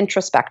little more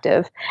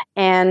introspective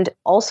and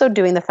also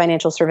doing the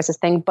financial services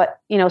thing, but,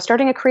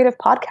 starting a creative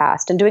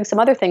podcast and doing some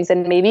other things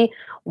and maybe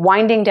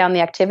winding down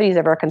the activities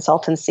of our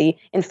consultancy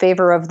in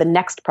favor of the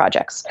next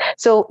projects.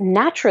 So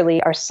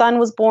naturally, our son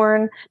was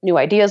born, new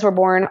ideas were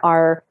born,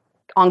 our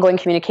ongoing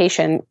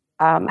communication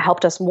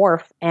helped us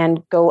morph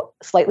and go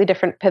slightly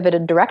different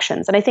pivoted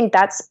directions. And I think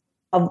that's,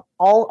 of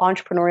all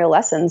entrepreneurial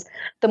lessons,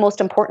 the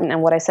most important,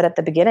 and what I said at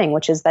the beginning,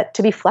 which is that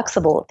to be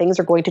flexible, things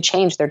are going to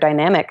change. They're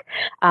dynamic.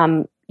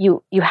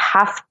 You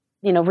have,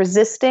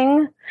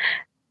 resisting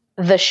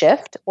the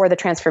shift or the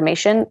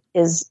transformation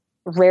is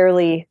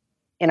rarely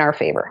in our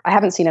favor. I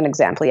haven't seen an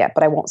example yet,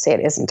 but I won't say it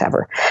isn't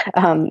ever.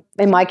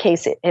 In my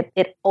case,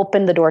 it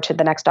opened the door to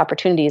the next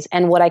opportunities.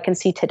 And what I can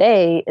see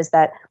today is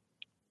that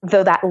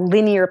though that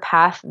linear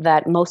path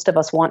that most of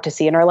us want to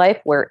see in our life,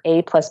 where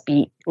A plus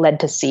B led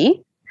to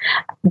C,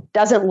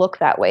 doesn't look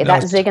that way.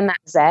 That zig and that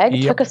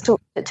zag took us to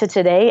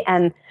today,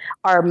 and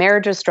our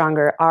marriage is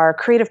stronger. Our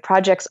creative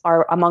projects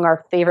are among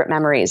our favorite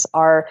memories.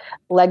 Our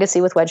legacy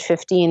with Wedge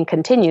 15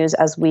 continues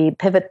as we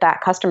pivot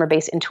that customer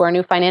base into our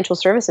new financial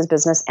services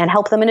business and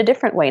help them in a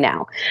different way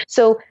now.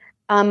 So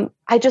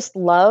I just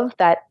love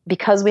that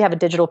because we have a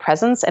digital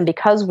presence and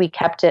because we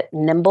kept it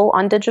nimble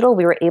on digital,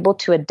 we were able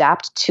to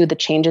adapt to the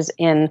changes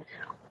in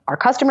our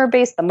customer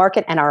base, the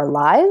market, and our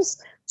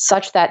lives,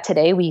 such that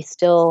today we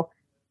still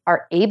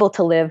are able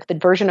to live the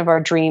version of our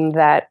dream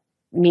that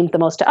means the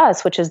most to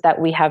us, which is that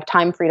we have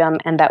time freedom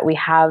and that we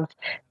have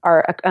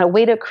a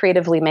way to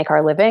creatively make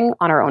our living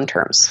on our own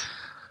terms.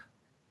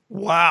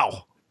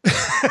 Wow.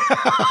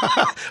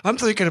 I'm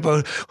thinking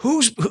about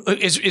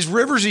is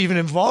Rivers even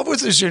involved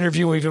with this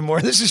interview even more?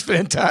 This is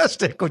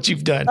fantastic what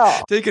you've done,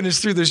 taking us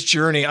through this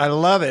journey. I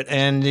love it,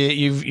 and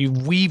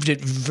you've weaved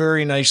it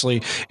very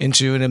nicely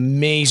into an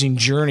amazing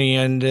journey.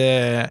 And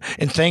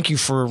thank you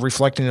for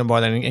reflecting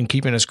about it and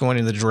keeping us going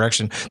in the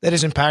direction that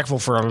is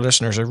impactful for our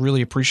listeners. I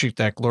really appreciate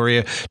that,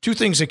 Gloria. Two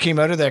things that came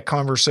out of that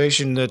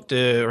conversation that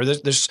or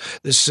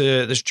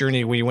this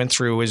journey we went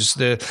through is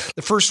the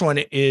first one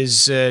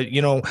is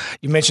you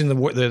mentioned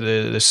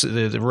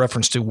the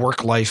reference to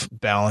work-life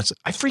balance.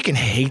 I freaking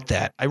hate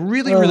that. I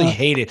really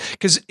hate it,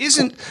 because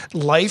isn't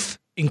life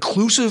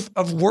inclusive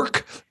of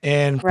work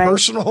and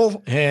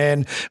personal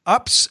and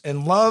ups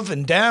and love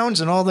and downs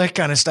and all that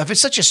kind of stuff.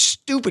 It's such a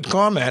stupid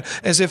comment,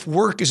 as if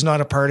work is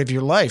not a part of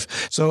your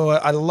life. So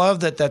I love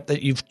that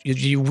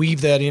you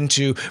weave that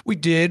into, we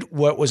did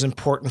what was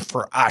important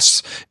for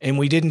us, and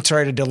we didn't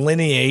try to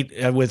delineate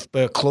with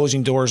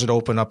closing doors that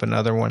open up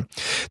another one.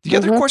 The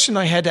other question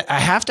I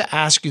have to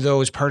ask you,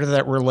 though, as part of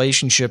that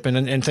relationship,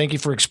 and thank you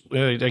for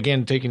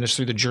again taking us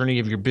through the journey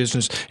of your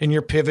business and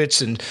your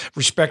pivots and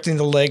respecting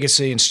the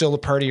legacy and still a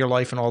part of your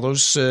life and all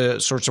those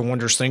sorts of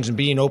wondrous things, and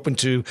being open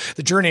to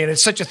the journey. And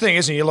it's such a thing,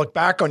 isn't it? You look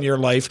back on your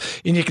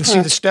life and you can see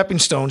the stepping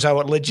stones, how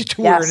it led you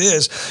to where it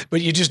is,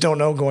 but you just don't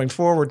know going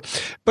forward.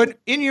 But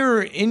in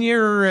your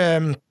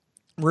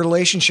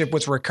relationship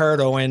with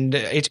Ricardo, and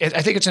I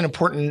think it's an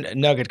important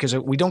nugget, because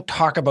we don't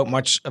talk about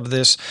much of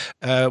this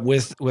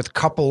with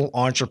couple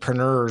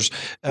entrepreneurs.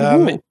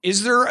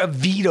 Is there a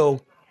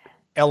veto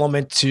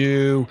element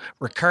to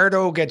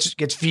Ricardo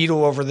gets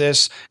veto over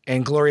this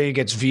and Gloria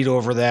gets veto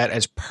over that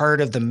as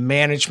part of the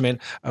management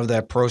of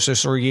that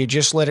process, or you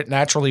just let it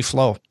naturally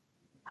flow?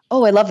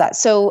 Oh, I love that.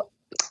 So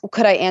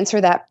could I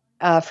answer that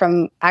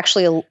from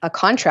actually a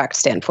contract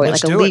standpoint,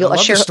 let's like do a legal, it. I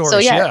love the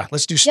stories. So,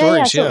 let's do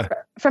stories. So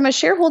from a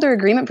shareholder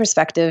agreement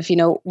perspective,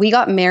 we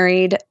got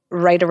married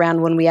right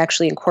around when we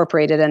actually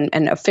incorporated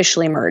and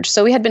officially merged.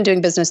 So we had been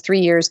doing business 3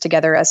 years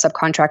together as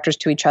subcontractors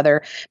to each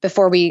other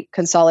before we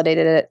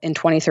consolidated it in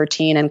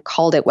 2013 and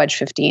called it Wedge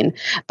 15,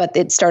 but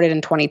it started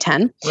in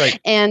 2010. Right.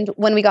 And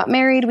when we got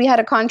married, we had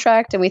a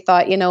contract and we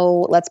thought,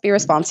 let's be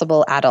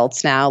responsible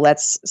adults now.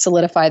 Let's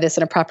solidify this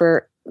in a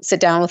proper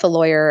sit down with a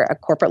lawyer, a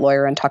corporate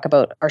lawyer, and talk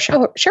about our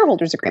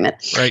shareholders agreement.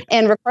 Right.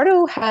 And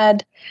Ricardo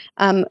had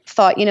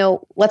thought,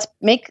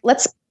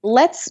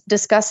 let's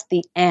discuss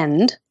the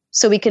end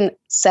so we can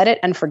set it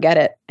and forget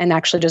it and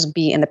actually just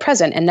be in the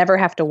present and never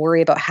have to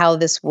worry about how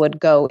this would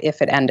go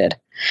if it ended.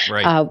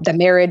 Right. The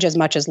marriage as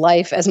much as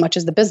life, as much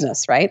as the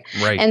business, right?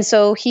 Right. And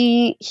so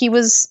he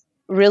was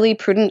really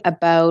prudent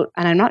about,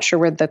 and I'm not sure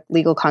where the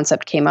legal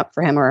concept came up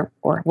for him or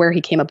where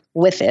he came up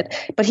with it,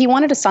 but he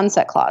wanted a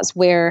sunset clause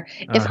where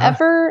if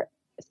ever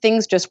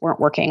things just weren't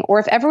working, or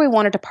if ever we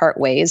wanted to part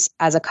ways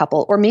as a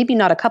couple, or maybe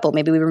not a couple,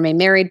 maybe we remain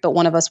married, but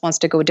one of us wants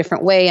to go a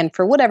different way, and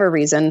for whatever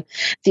reason,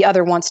 the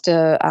other wants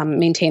to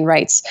maintain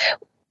rights,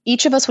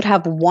 each of us would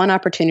have one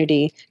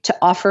opportunity to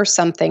offer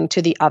something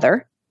to the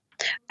other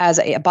as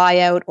a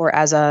buyout or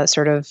as a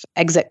sort of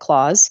exit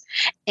clause.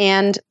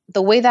 And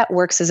the way that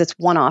works is it's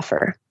one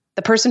offer.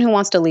 The person who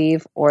wants to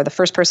leave, or the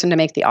first person to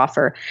make the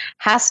offer,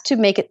 has to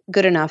make it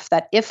good enough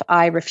that if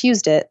I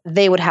refused it,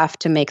 they would have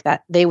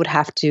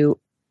to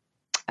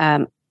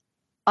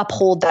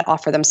uphold that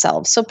offer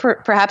themselves. So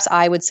perhaps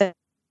I would say,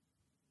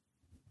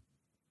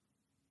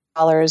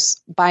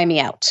 $, buy me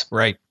out.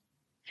 Right.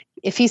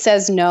 If he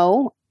says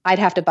no, I'd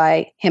have to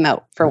buy him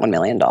out for $1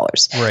 million.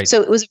 Right.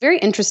 So it was a very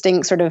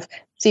interesting sort of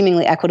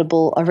seemingly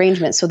equitable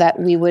arrangement so that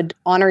we would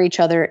honor each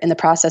other in the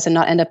process and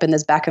not end up in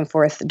this back and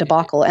forth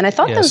debacle. And I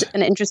thought that was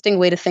an interesting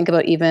way to think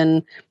about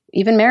even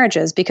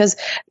marriages, because,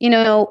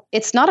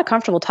 it's not a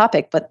comfortable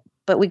topic, but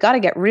we got to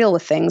get real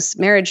with things.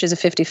 Marriage is a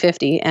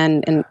 50-50,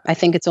 and I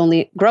think it's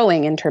only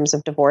growing in terms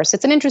of divorce.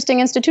 It's an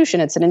interesting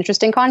institution. It's an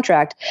interesting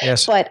contract.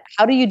 Yes. But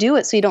how do you do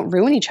it so you don't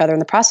ruin each other in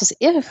the process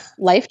if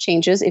life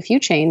changes, if you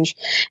change,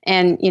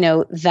 and,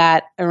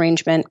 that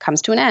arrangement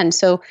comes to an end?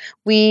 So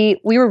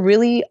we were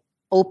really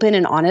open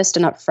and honest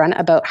and upfront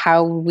about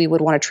how we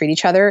would want to treat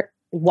each other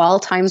while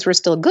times were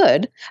still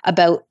good,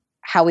 about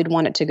how we'd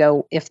want it to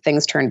go if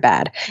things turned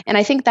bad. And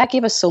I think that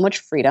gave us so much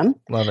freedom.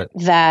 Love it.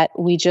 That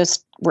we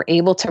just were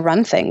able to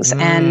run things.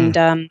 And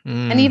I'm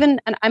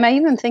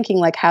even thinking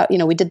like how,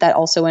 we did that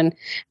also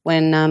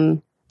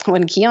when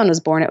Keon was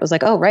born. It was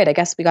like, oh, right, I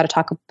guess we got to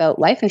talk about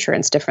life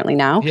insurance differently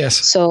now. Yes.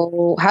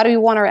 So how do we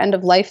want our end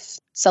of life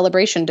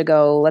celebration to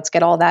go? Let's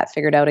get all that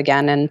figured out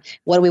again. And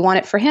what do we want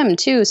it for him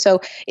too?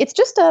 So it's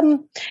just,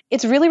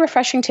 it's really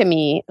refreshing to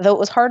me, though it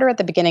was harder at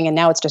the beginning, and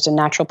now it's just a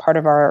natural part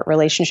of our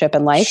relationship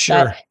and life.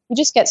 Sure. That we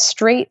just get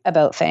straight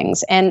about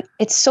things. And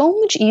it's so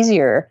much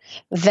easier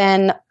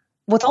than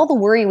with all the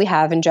worry we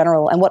have in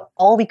general and what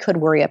all we could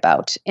worry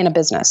about in a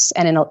business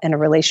and in a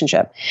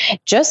relationship.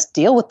 Just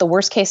deal with the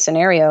worst case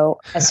scenario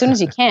as soon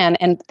as you can.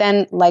 And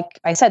then, like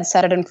I said,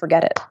 set it and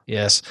forget it.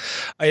 Yes.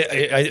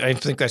 I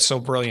think that's so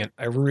brilliant.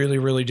 I really,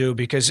 really do.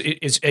 Because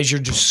it's, as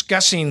you're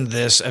discussing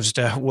this as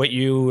to what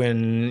you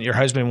and your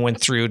husband went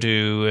through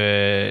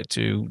to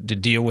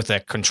deal with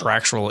that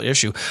contractual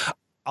issue,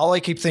 all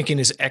I keep thinking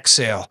is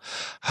exhale.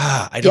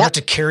 I don't have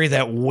to carry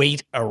that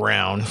weight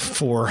around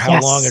for how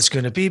long it's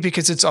going to be,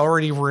 because it's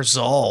already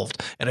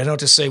resolved. And I don't have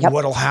to say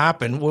what'll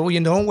happen. Well,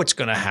 what's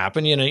going to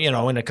happen,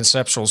 in a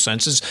conceptual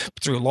sense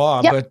through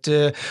law. But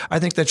I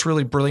think that's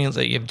really brilliant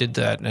that you did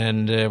that.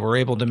 And we're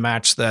able to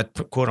match that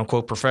quote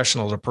unquote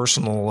professional to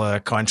personal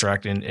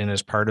contract in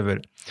as part of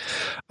it.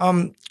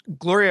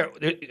 Gloria,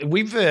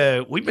 we've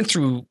been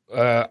through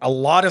a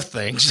lot of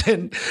things,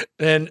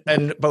 and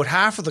about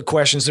half of the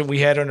questions that we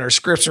had on our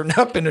scripts course, are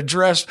not been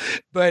addressed,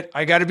 but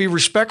I got to be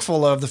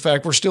respectful of the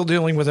fact we're still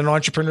dealing with an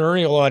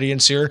entrepreneurial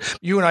audience here.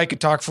 You and I could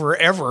talk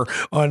forever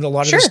on a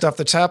lot of the stuff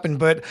that's happened,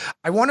 but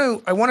I want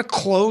to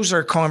close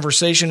our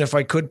conversation, if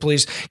I could,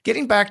 please,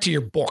 getting back to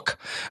your book,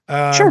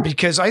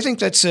 because I think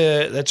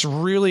that's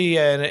really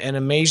an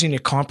amazing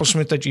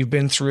accomplishment that you've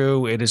been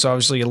through. It is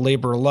obviously a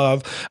labor of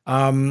love,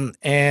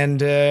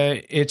 and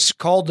it's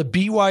called the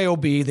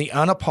BYOB, the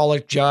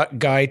Unapologetic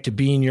Guide to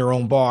Being Your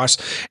Own Boss.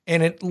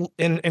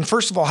 And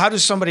first of all, how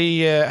does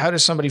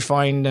somebody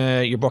find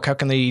your book? How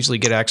can they easily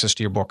get access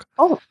to your book?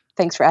 Oh,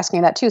 thanks for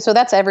asking that too. So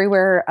that's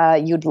everywhere.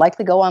 You'd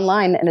likely go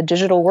online in a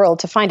digital world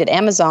to find it.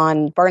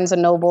 Amazon, Barnes &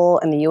 Noble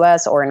in the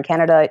US, or in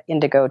Canada,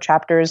 Indigo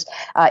Chapters.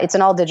 It's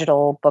in all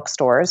digital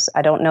bookstores.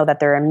 I don't know that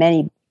there are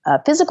many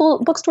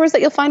physical bookstores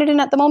that you'll find it in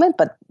at the moment,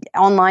 but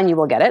online you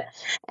will get it.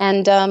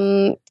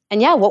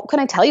 And yeah, what can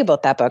I tell you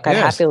about that book? I'd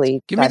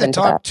happily give me the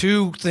top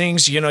two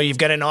things. You've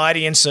got an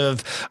audience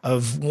of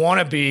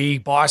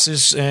wannabe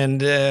bosses,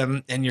 and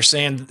you're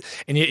saying,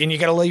 and you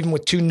got to leave them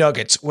with two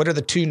nuggets. What are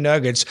the two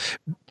nuggets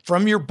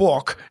from your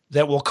book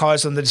that will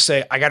cause them to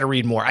say, I got to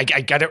read more. I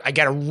got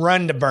to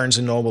run to Barnes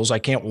and Nobles. I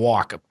can't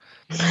walk.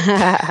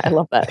 I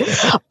love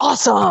that.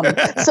 Awesome.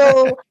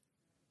 So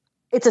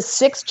it's a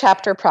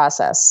 6-chapter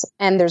process,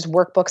 and there's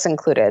workbooks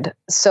included.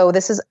 So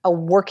this is a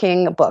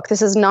working book.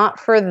 This is not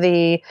for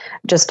the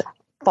just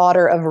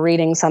fodder of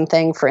reading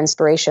something for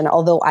inspiration,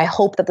 although I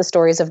hope that the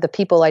stories of the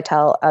people I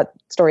tell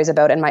stories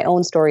about and my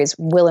own stories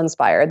will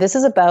inspire. This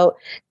is about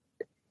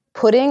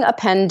putting a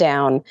pen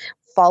down,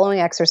 following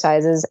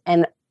exercises,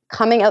 and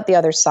coming out the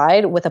other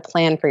side with a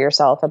plan for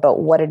yourself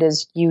about what it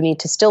is you need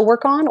to still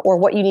work on or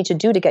what you need to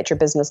do to get your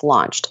business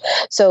launched.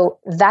 So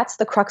that's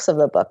the crux of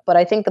the book. But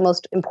I think the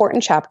most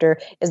important chapter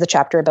is the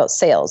chapter about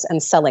sales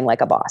and selling like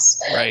a boss.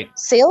 Right.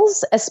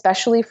 Sales,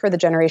 especially for the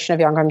generation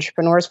of young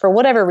entrepreneurs, for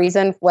whatever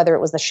reason, whether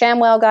it was the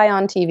ShamWow guy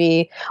on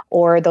TV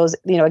or those,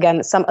 again,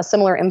 a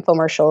similar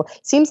infomercial,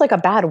 seems like a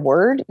bad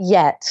word,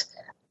 yet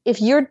if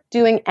you're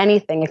doing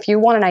anything, if you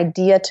want an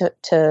idea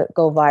to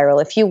go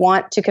viral, if you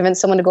want to convince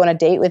someone to go on a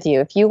date with you,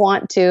 if you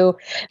want to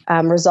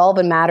resolve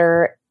a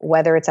matter,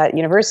 whether it's at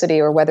university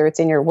or whether it's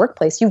in your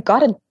workplace, you've got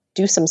to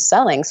do some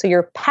selling. So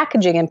you're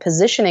packaging and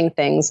positioning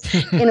things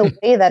in a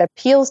way that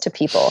appeals to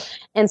people.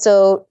 And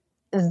so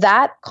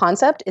that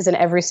concept is in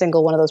every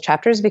single one of those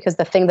chapters, because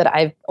the thing that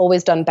I've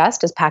always done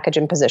best is package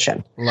and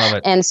position. Love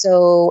it. And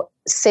so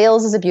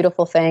sales is a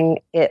beautiful thing.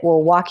 It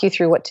will walk you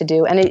through what to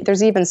do. And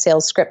there's even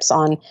sales scripts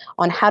on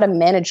how to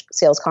manage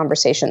sales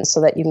conversations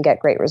so that you can get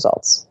great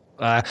results.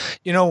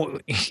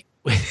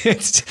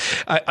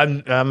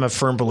 I'm a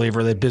firm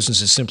believer that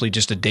business is simply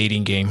just a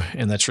dating game,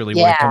 and that's really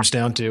what it comes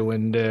down to.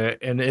 And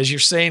as you're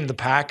saying, the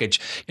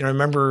package, I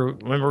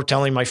remember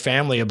telling my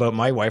family about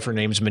my wife. Her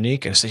name's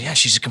Monique, and I said, "Yeah,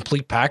 she's a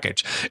complete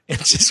package." And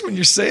just when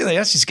you're saying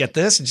that, she's got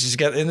this, and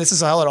this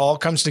is how it all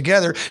comes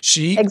together.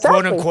 She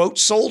quote unquote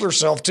sold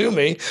herself to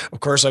me. Of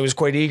course, I was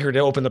quite eager to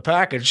open the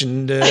package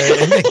and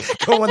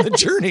go on the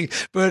journey.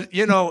 But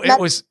it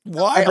was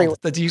wild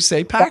that you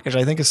say package.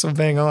 I think it's so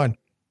bang on.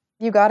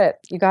 You got it.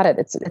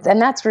 It's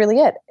and that's really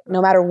it.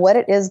 No matter what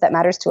it is that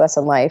matters to us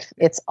in life,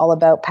 it's all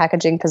about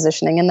packaging,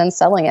 positioning, and then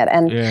selling it.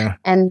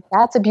 And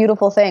that's a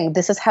beautiful thing.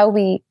 This is how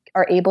we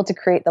are able to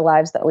create the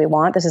lives that we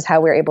want. This is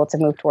how we're able to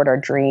move toward our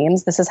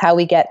dreams. This is how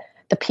we get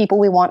the people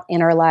we want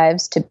in our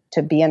lives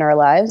to be in our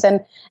lives.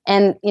 And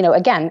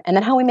again, and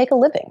then how we make a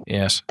living.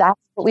 Yes. That's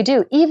what we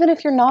do. Even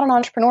if you're not an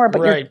entrepreneur, but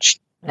you're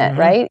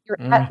right?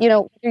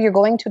 You're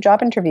going to a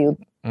job interview.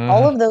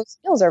 All of those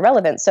skills are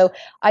relevant. So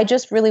I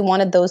just really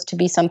wanted those to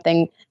be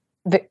something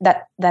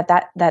that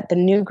the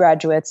new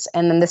graduates,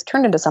 and then this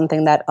turned into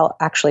something that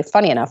actually,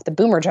 funny enough, the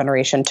boomer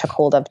generation took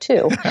hold of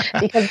too,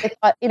 because they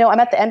thought, I'm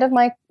at the end of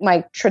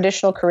my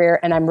traditional career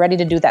and I'm ready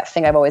to do that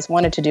thing I've always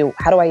wanted to do.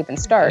 How do I even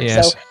start?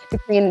 Yes. So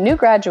between new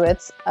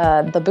graduates,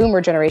 the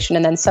boomer generation,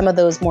 and then some of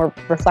those more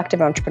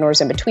reflective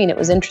entrepreneurs in between, it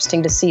was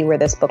interesting to see where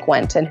this book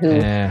went and who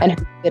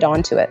bid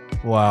onto it.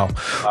 Wow.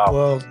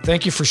 Well,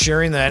 thank you for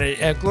sharing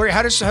that. Gloria,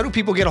 how do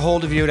people get a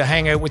hold of you to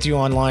hang out with you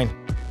online?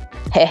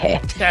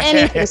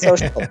 Anything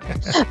social.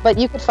 But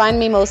you could find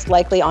me most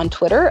likely on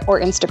Twitter or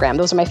Instagram.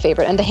 Those are my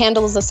favorite. And the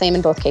handle is the same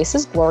in both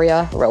cases,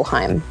 Gloria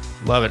Roheim.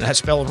 Love it.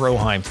 Spell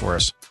Roheim for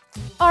us.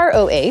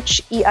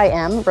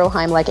 Roheim,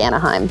 Roheim like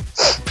Anaheim.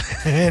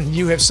 And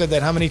you have said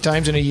that how many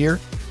times in a year?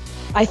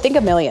 I think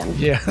 1 million.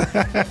 Yeah.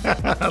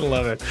 I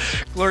love it.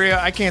 Gloria,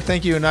 I can't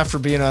thank you enough for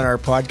being on our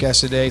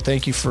podcast today.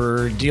 Thank you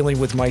for dealing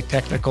with my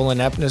technical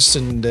ineptness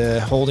and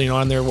holding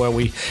on there while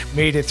we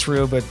made it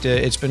through. But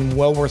it's been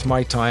well worth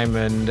my time,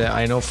 and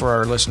I know for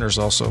our listeners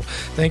also.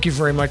 Thank you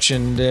very much.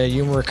 And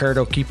you and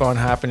Ricardo, keep on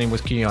happening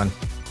with Keon.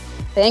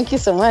 Thank you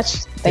so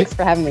much. Thanks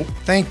for having me.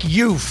 Thank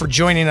you for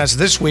joining us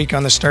this week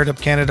on the Startup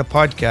Canada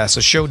podcast,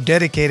 a show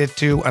dedicated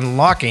to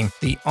unlocking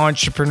the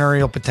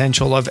entrepreneurial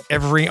potential of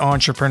every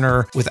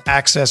entrepreneur with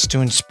access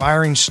to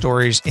inspiring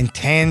stories and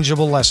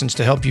tangible lessons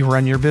to help you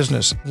run your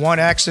business.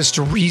 Want access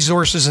to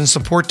resources and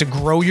support to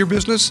grow your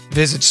business?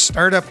 Visit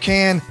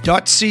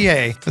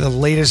startupcan.ca for the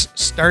latest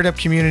startup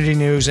community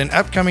news and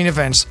upcoming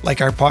events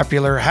like our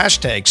popular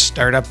hashtag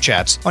Startup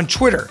Chats on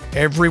Twitter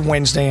every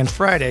Wednesday and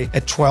Friday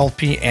at 12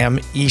 p.m.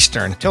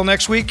 Eastern. Till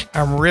next week,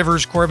 I'm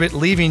Rivers Corbett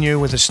leaving you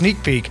with a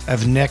sneak peek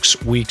of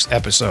next week's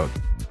episode.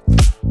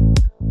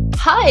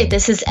 Hi,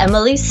 this is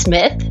Emily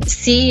Smith,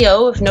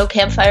 CEO of No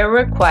Campfire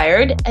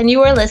Required, and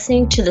you are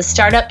listening to the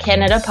Startup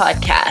Canada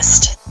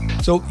podcast.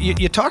 So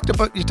you talked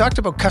about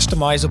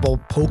customizable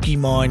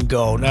Pokemon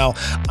Go. Now,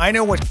 I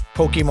know what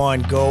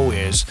Pokemon Go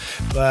is,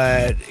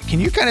 but can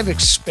you kind of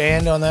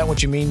expand on that,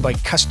 what you mean by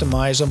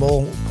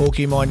customizable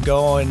Pokemon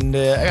Go? And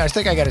I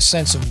think I got a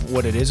sense of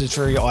what it is. It's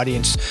very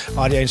audience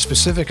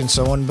specific and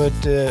so on, but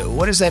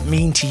what does that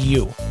mean to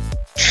you?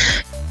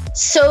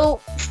 So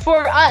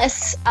for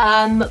us,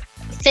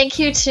 thank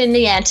you to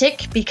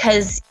Niantic,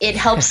 because it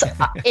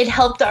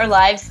helped our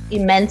lives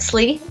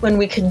immensely when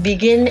we could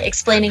begin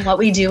explaining what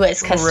we do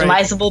as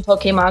customizable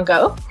Pokemon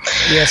Go.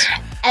 Yes.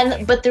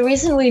 But the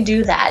reason we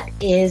do that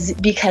is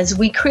because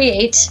we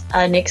create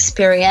an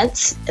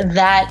experience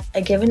that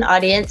a given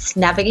audience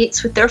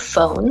navigates with their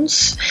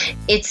phones.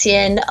 It's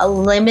in a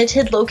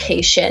limited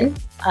location.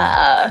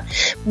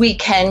 We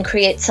can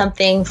create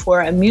something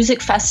for a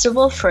music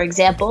festival, for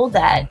example,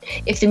 that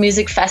if the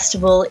music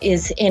festival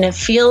is in a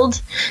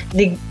field,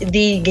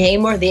 the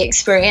game or the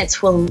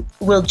experience will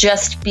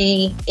just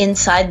be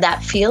inside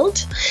that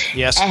field.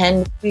 Yes.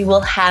 And we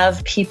will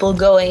have people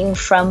going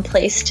from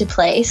place to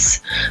place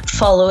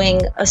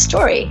following a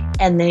story,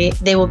 and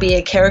they will be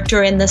a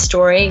character in the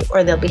story,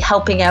 or they'll be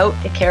helping out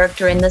a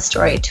character in the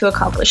story to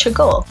accomplish a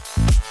goal.